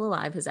is still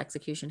alive. His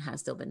execution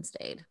has still been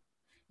stayed.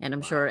 And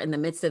I'm sure in the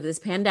midst of this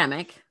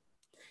pandemic,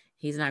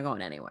 He's not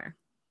going anywhere.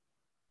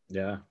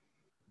 Yeah.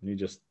 You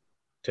just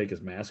take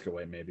his mask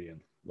away maybe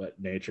and let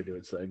nature do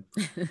its thing.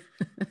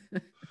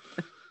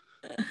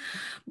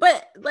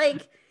 But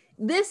like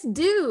this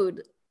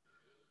dude,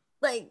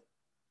 like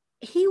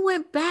he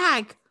went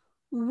back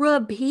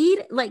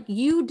like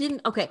you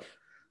didn't. Okay.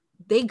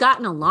 They got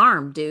an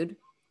alarm, dude.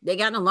 They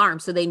got an alarm.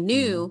 So they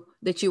knew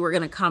that you were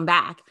going to come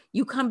back.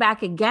 You come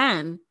back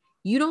again.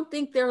 You don't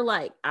think they're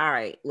like, all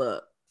right,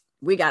 look,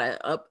 we got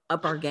to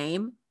up our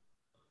game.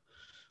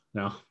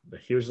 No,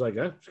 he was like,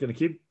 I'm just going to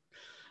keep,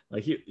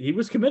 like he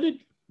was committed.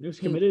 He was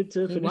committed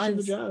to finishing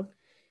the job.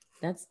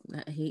 That's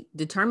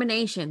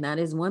determination. That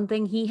is one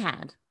thing he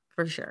had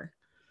for sure.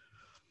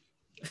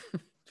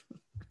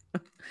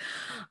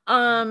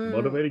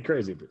 Motivated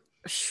crazy.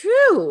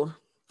 True.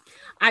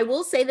 I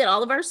will say that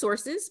all of our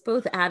sources,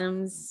 both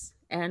Adam's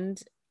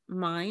and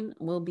mine,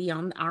 will be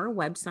on our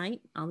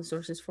website. All the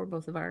sources for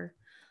both of our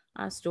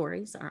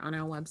stories are on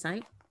our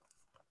website,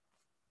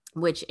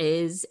 which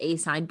is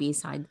A-Side,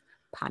 B-Side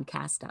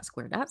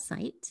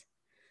podcast.square.site.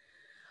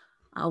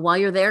 While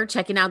you're there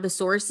checking out the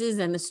sources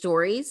and the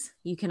stories,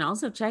 you can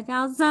also check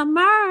out some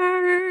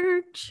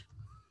merch.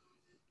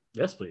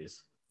 Yes,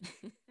 please.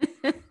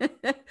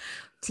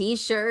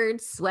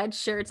 T-shirts,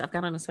 sweatshirts. I've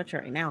got on a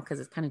sweatshirt right now because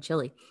it's kind of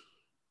chilly.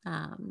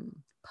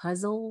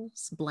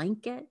 Puzzles,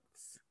 blankets.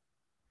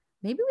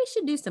 Maybe we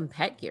should do some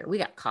pet gear. We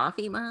got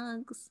coffee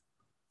mugs.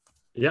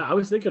 Yeah, I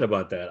was thinking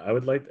about that.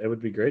 It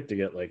would be great to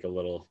get like a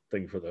little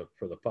thing for the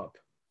pup.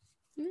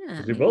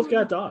 Yeah. We both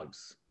got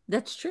dogs.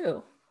 That's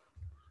true.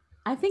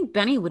 I think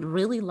Benny would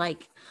really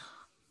like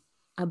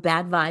a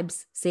Bad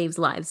Vibes Saves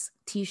Lives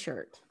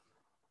t-shirt.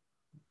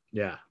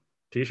 Yeah.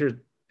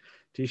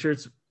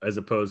 T-shirts as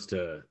opposed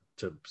to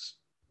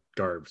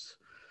scarves.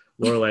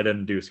 Lorelai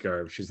doesn't do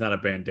scarves. She's not a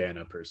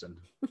bandana person.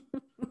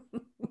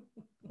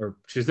 Or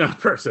she's not a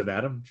person,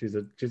 Adam. She's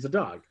a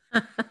dog.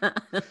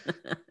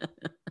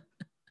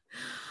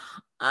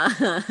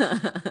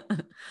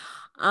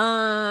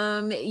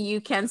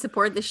 You can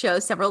support the show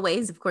several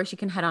ways. Of course, you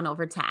can head on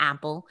over to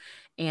Apple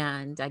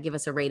and give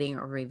us a rating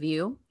or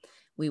review.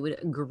 We would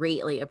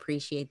greatly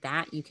appreciate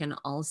that. You can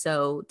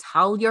also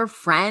tell your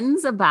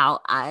friends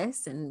about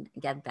us and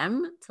get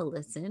them to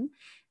listen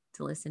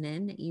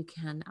in. You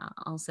can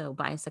also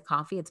buy us a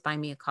coffee. It's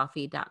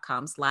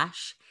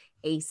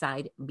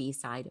buymeacoffee.com/A-Side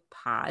B-Side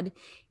pod.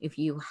 If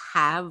you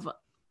have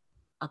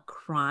a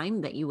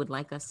crime that you would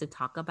like us to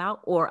talk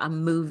about, or a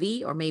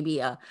movie, or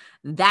maybe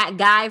that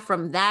guy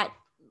from that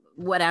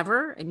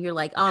whatever, and you're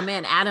like, oh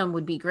man, Adam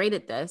would be great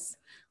at this,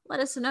 let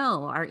us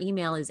know. Our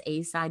email is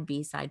A-Side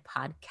B-Side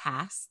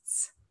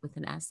podcasts with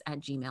an S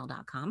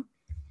 @gmail.com.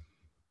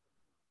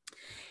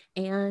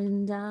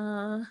 And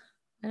I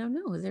don't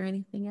know, is there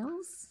anything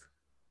else?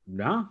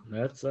 No,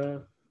 that's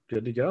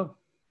good to go.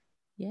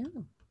 Yeah.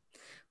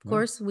 Of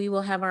course, we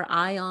will have our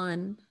eye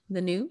on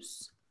the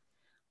news.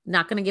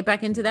 Not going to get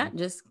back into that.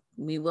 Just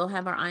we will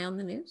have our eye on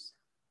the news.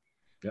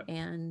 Yep.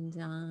 And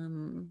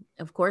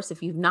of course,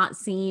 if you've not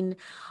seen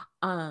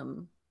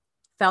Falcon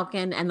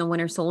and the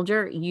Winter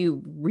Soldier,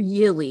 you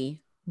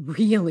really,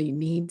 really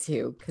need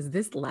to, because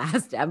this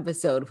last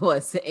episode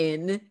was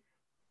intense.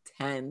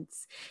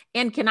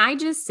 And can I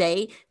just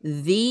say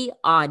the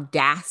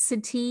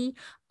audacity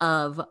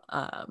of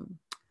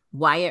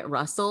Wyatt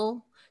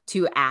Russell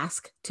to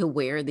ask to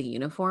wear the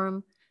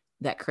uniform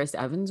that Chris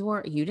Evans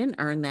wore? You didn't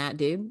earn that,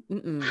 dude.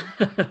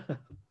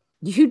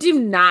 You do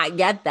not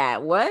get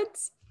that.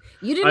 What?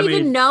 You didn't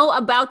even know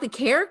about the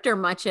character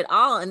much at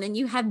all. And then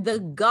you had the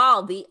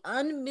gall, the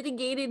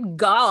unmitigated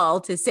gall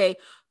to say,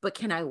 but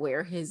can I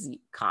wear his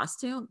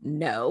costume?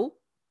 No.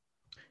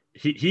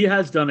 He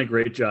has done a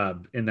great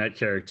job in that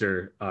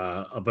character.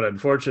 But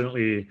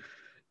unfortunately,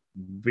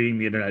 being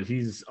the internet,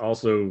 he's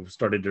also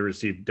started to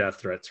receive death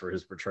threats for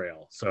his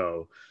portrayal.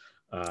 So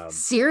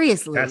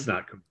seriously, that's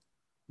not,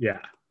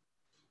 yeah.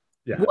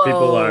 Whoa.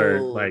 People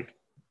are like,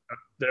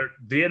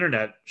 the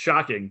internet,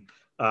 shocking.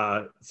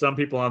 Some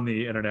people on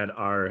the internet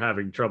are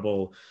having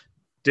trouble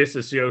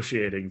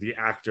disassociating the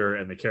actor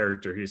and the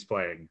character he's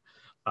playing.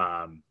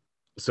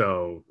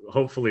 So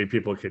hopefully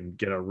people can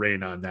get a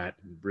rein on that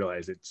and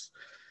realize it's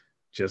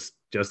just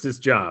his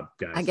job,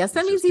 guys. I guess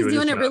that means he's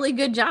doing a really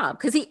good job,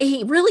 because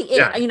he really is.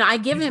 Yeah, I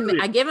give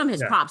him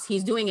his props.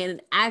 He's doing an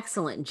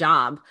excellent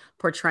job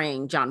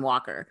portraying John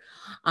Walker.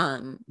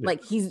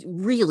 Like he's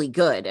really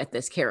good at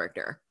this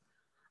character.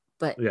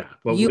 But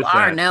you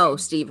are no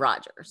Steve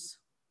Rogers.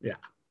 Yeah.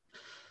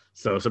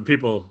 So some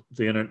people,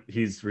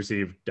 he's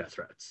received death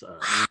threats.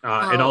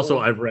 And also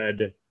I've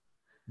read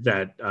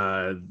that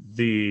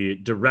the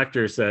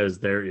director says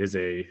there is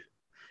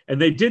and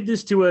they did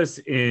this to us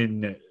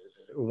in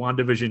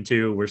WandaVision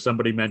 2, where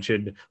somebody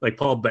mentioned, like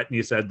Paul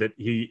Bettany said that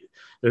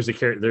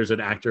there's an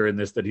actor in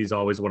this that he's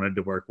always wanted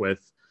to work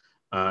with.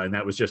 And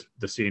that was just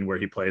the scene where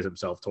he plays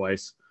himself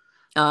twice.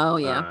 Oh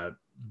yeah.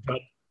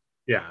 But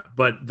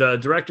the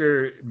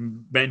director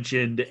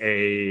mentioned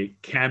a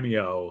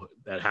cameo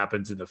that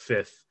happens in the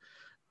 5th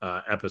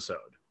episode,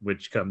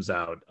 which comes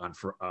out on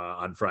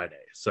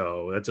Friday.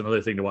 So that's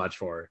another thing to watch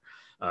for.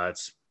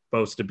 It's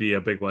supposed to be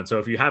a big one. So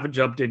if you haven't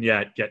jumped in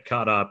yet, get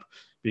caught up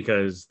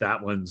because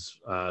that one's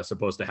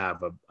supposed to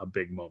have a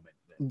big moment.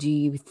 Do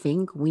you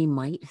think we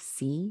might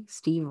see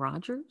Steve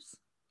Rogers?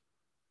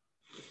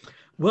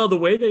 Well, the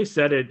way they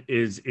said it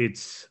is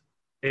it's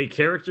a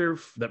character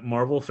that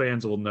Marvel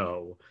fans will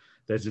know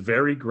that's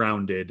very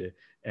grounded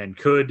and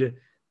could,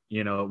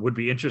 would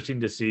be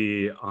interesting to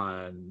see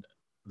on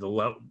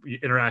the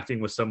interacting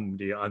with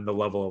somebody on the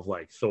level of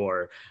like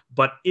Thor,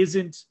 but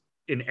isn't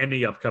in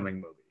any upcoming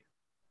movie.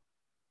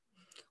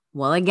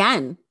 Well,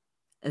 again,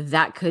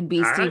 that could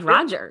be Steve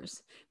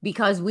Rogers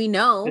because we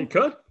know it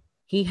could.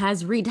 He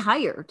has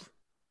retired.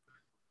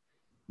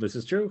 This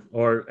is true.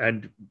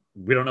 And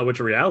we don't know which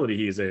reality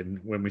he's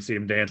in when we see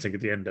him dancing at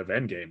the end of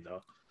Endgame,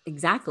 though.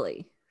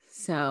 Exactly.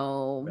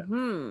 So,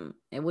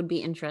 it would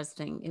be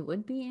interesting. It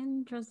would be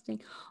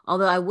interesting.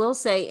 Although I will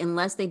say,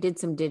 unless they did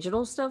some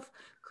digital stuff,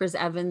 Chris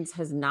Evans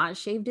has not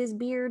shaved his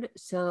beard.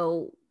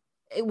 So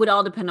it would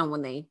all depend on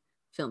when they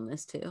film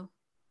this too.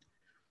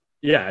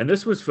 Yeah. And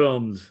this was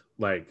filmed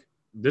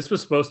this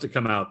was supposed to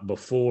come out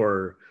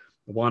before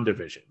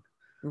WandaVision.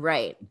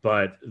 Right.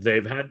 But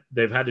they've had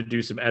to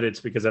do some edits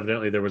because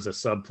evidently there was a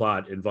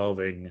subplot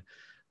involving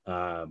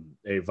a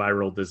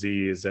viral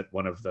disease at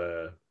one of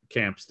the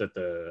camps that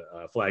the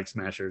Flag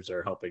Smashers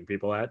are helping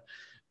people at.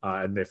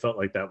 And they felt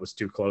like that was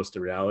too close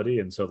to reality.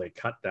 And so they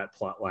cut that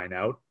plot line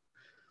out.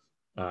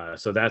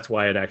 So that's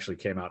why it actually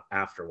came out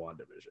after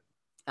WandaVision.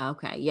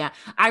 Okay. Yeah.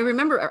 I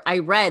remember I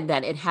read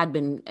that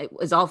it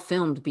was all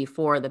filmed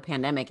before the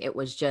pandemic. It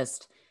was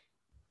just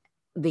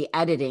the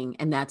editing.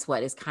 And that's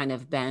what has kind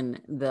of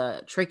been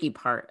the tricky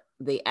part,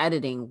 the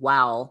editing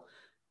while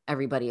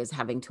everybody is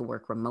having to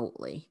work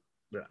remotely.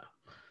 Yeah.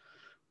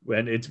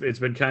 And it's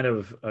been kind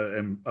of,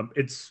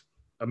 it's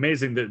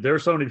amazing that there are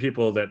so many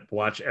people that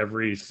watch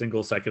every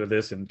single second of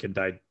this and can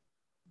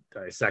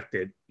dissect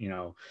it,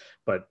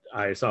 but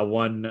I saw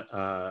one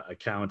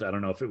account, I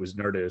don't know if it was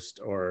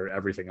Nerdist or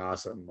Everything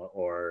Awesome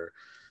or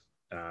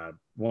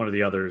one of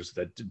the others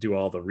that do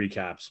all the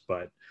recaps,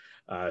 but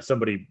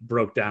somebody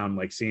broke down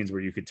like scenes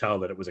where you could tell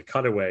that it was a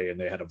cutaway and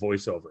they had a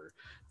voiceover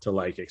to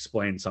like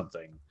explain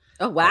something.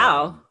 Oh,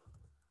 wow.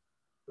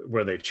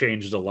 Where they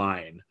changed a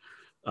line.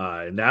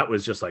 And that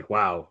was just like,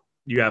 wow,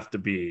 you have to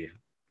be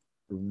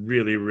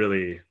really,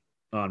 really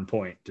on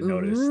point to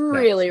notice.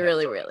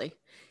 Really.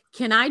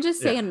 Can I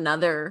just say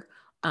another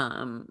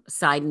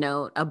side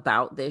note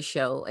about this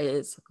show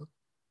is,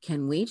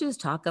 can we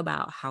just talk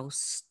about how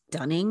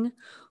stunning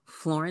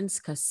Florence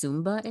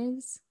Kasumba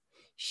is?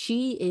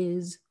 She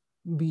is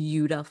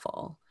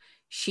beautiful.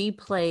 She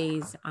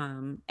plays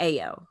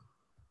Ayo.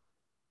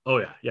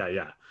 Oh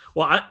yeah.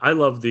 Well, I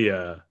love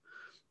the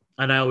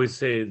and I always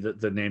say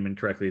the name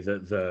incorrectly.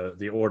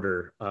 The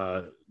order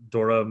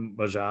Dora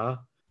Milaje.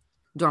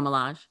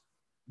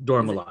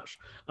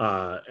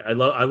 I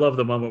love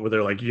the moment where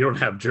they're like, you don't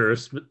have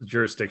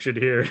jurisdiction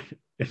here,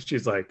 and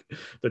she's like,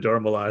 the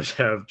Dora Milaje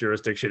have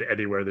jurisdiction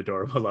anywhere the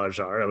Dora Milaje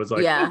are. I was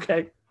like,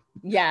 okay,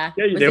 yeah,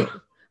 you do.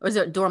 Was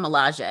it Dora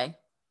Milaje?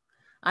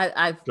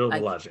 Dora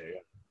Milaje. Yeah.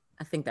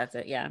 I think that's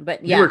it. Yeah,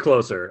 but yeah, you were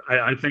closer.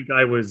 I think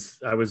I was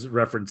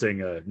referencing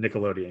a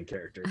Nickelodeon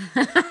character.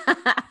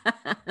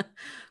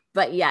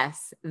 But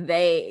yes,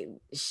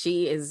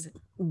 she is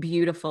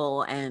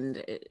beautiful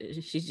and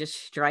she's just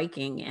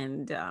striking.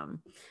 And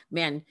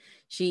man,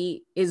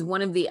 she is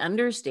one of the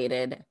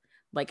understated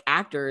like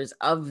actors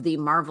of the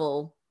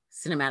Marvel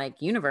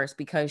Cinematic Universe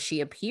because she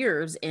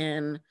appears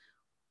in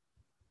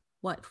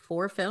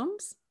 4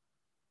 films?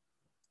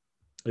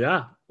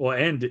 Yeah. Well,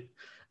 and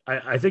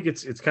I think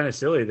it's kind of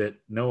silly that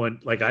no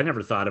one, like, I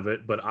never thought of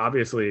it, but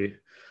obviously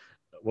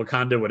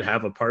Wakanda would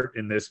have a part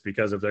in this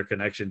because of their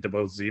connection to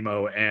both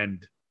Zemo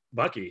and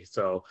Bucky.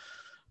 So,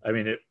 I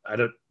mean, I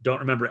don't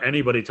remember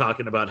anybody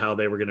talking about how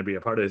they were going to be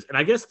a part of this. And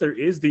I guess there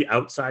is the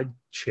outside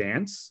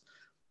chance,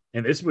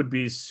 and this would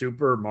be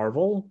super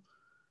Marvel,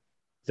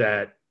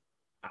 that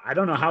I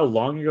don't know how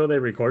long ago they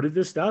recorded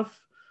this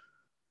stuff,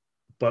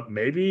 but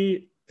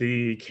maybe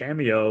the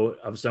cameo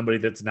of somebody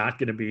that's not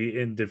going to be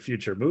in the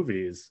future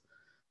movies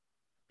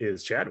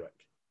is Chadwick.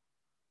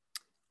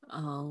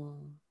 Oh,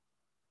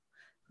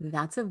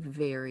 that's a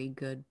very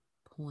good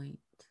point.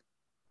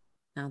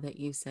 Now that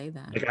you say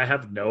that, like, I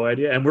have no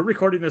idea, and we're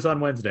recording this on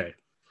Wednesday,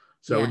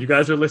 so when you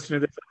guys are listening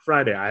to this on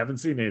Friday, I haven't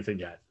seen anything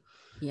yet.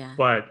 Yeah,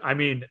 but I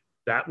mean,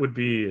 that would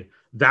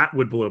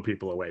blow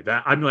people away.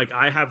 That I'm like,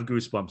 I have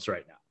goosebumps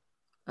right now.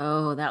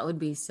 Oh, that would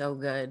be so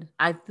good.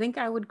 I think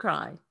I would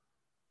cry.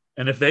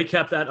 And if they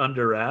kept that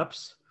under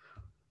wraps,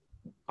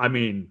 I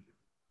mean,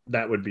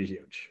 that would be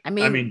huge. I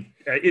mean,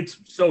 it's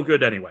so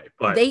good anyway.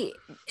 But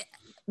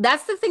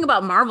that's the thing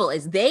about Marvel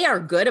is they are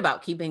good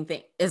about keeping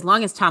things as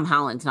long as Tom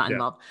Holland's not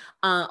involved,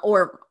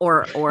 or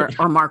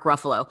Mark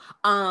Ruffalo.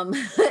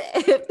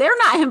 If they're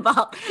not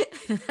involved,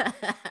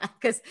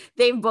 because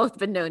they've both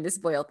been known to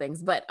spoil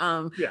things. But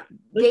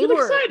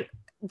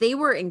they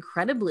were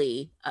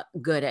incredibly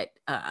good at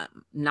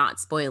not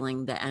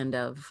spoiling the end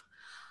of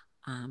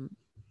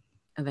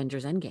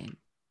Avengers Endgame.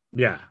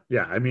 Yeah.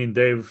 I mean,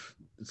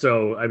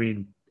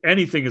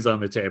 anything is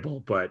on the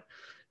table, but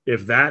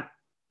if that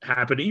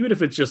happen, even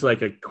if it's just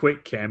like a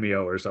quick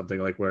cameo or something,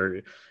 like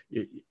where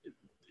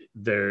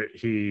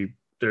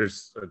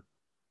there's a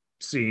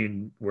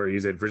scene where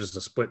he's in for just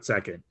a split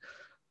second.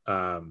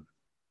 That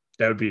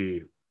would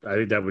be, I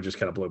think that would just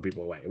kind of blow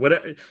people away.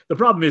 The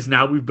problem is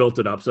now we've built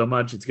it up so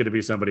much, it's going to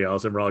be somebody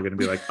else, and we're all going to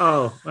be like,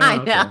 "Oh, I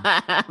okay."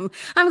 know.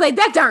 I'm like,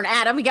 that darn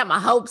Adam. He got my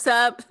hopes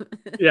up.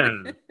 Yeah,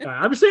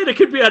 I'm saying it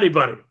could be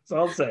anybody. That's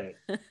all I'm saying.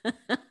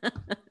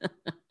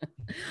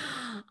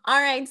 All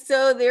right,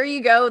 so there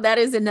you go. That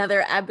is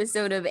another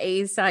episode of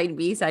A Side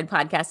B Side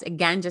Podcast.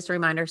 Again, just a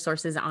reminder: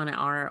 sources on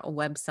our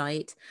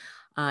website.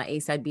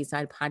 A-Side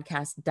B-Side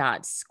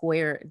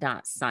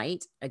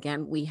podcast.square.site.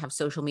 Again, we have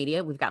social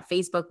media. We've got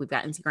Facebook, we've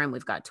got Instagram,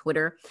 we've got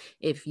Twitter.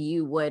 If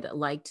you would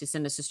like to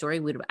send us a story,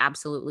 we'd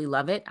absolutely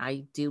love it.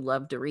 I do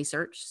love to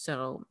research.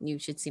 So you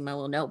should see my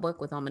little notebook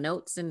with all my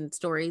notes and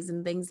stories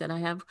and things that I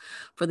have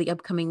for the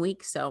upcoming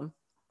week. So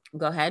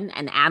go ahead.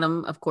 And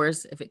Adam, of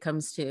course, if it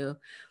comes to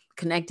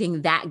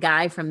connecting that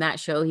guy from that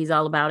show, he's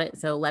all about it.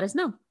 So let us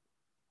know.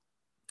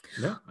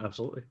 Yeah,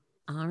 absolutely.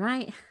 All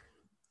right.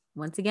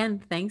 Once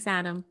again, thanks,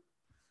 Adam.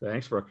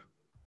 Thanks, Brooke.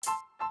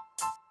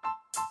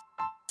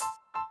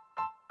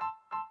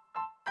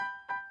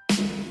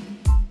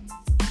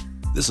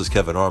 This is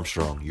Kevin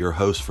Armstrong, your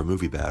host for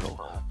Movie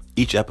Battle.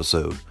 Each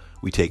episode,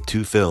 we take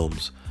two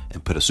films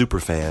and put a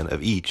superfan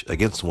of each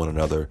against one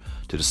another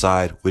to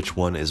decide which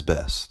one is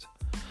best.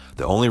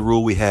 The only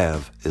rule we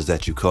have is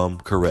that you come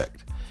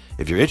correct.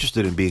 If you're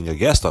interested in being a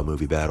guest on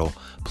Movie Battle,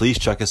 please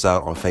check us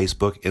out on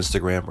Facebook,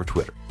 Instagram, or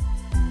Twitter.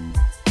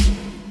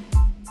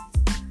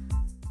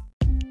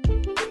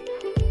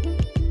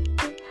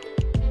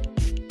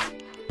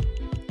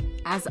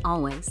 As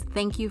always,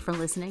 thank you for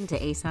listening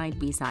to A-Side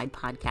B-Side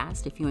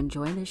Podcast. If you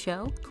enjoy the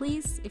show,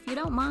 please, if you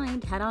don't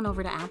mind, head on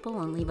over to Apple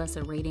and leave us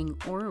a rating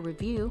or a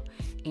review.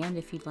 And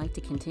if you'd like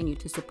to continue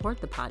to support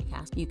the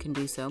podcast, you can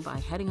do so by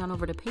heading on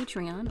over to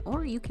Patreon,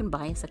 or you can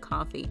buy us a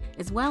coffee,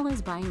 as well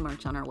as buying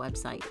merch on our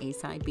website,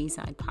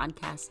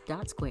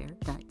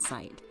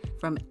 asidebsidepodcast.square.site.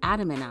 From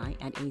Adam and I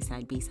at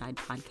A-Side B-Side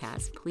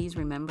Podcast, please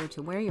remember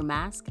to wear your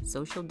mask,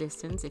 social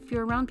distance if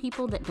you're around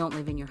people that don't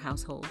live in your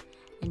household,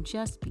 and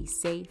just be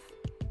safe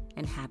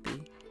and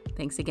happy.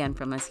 Thanks again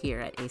from us here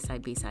at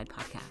A-Side B-Side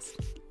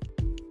Podcast.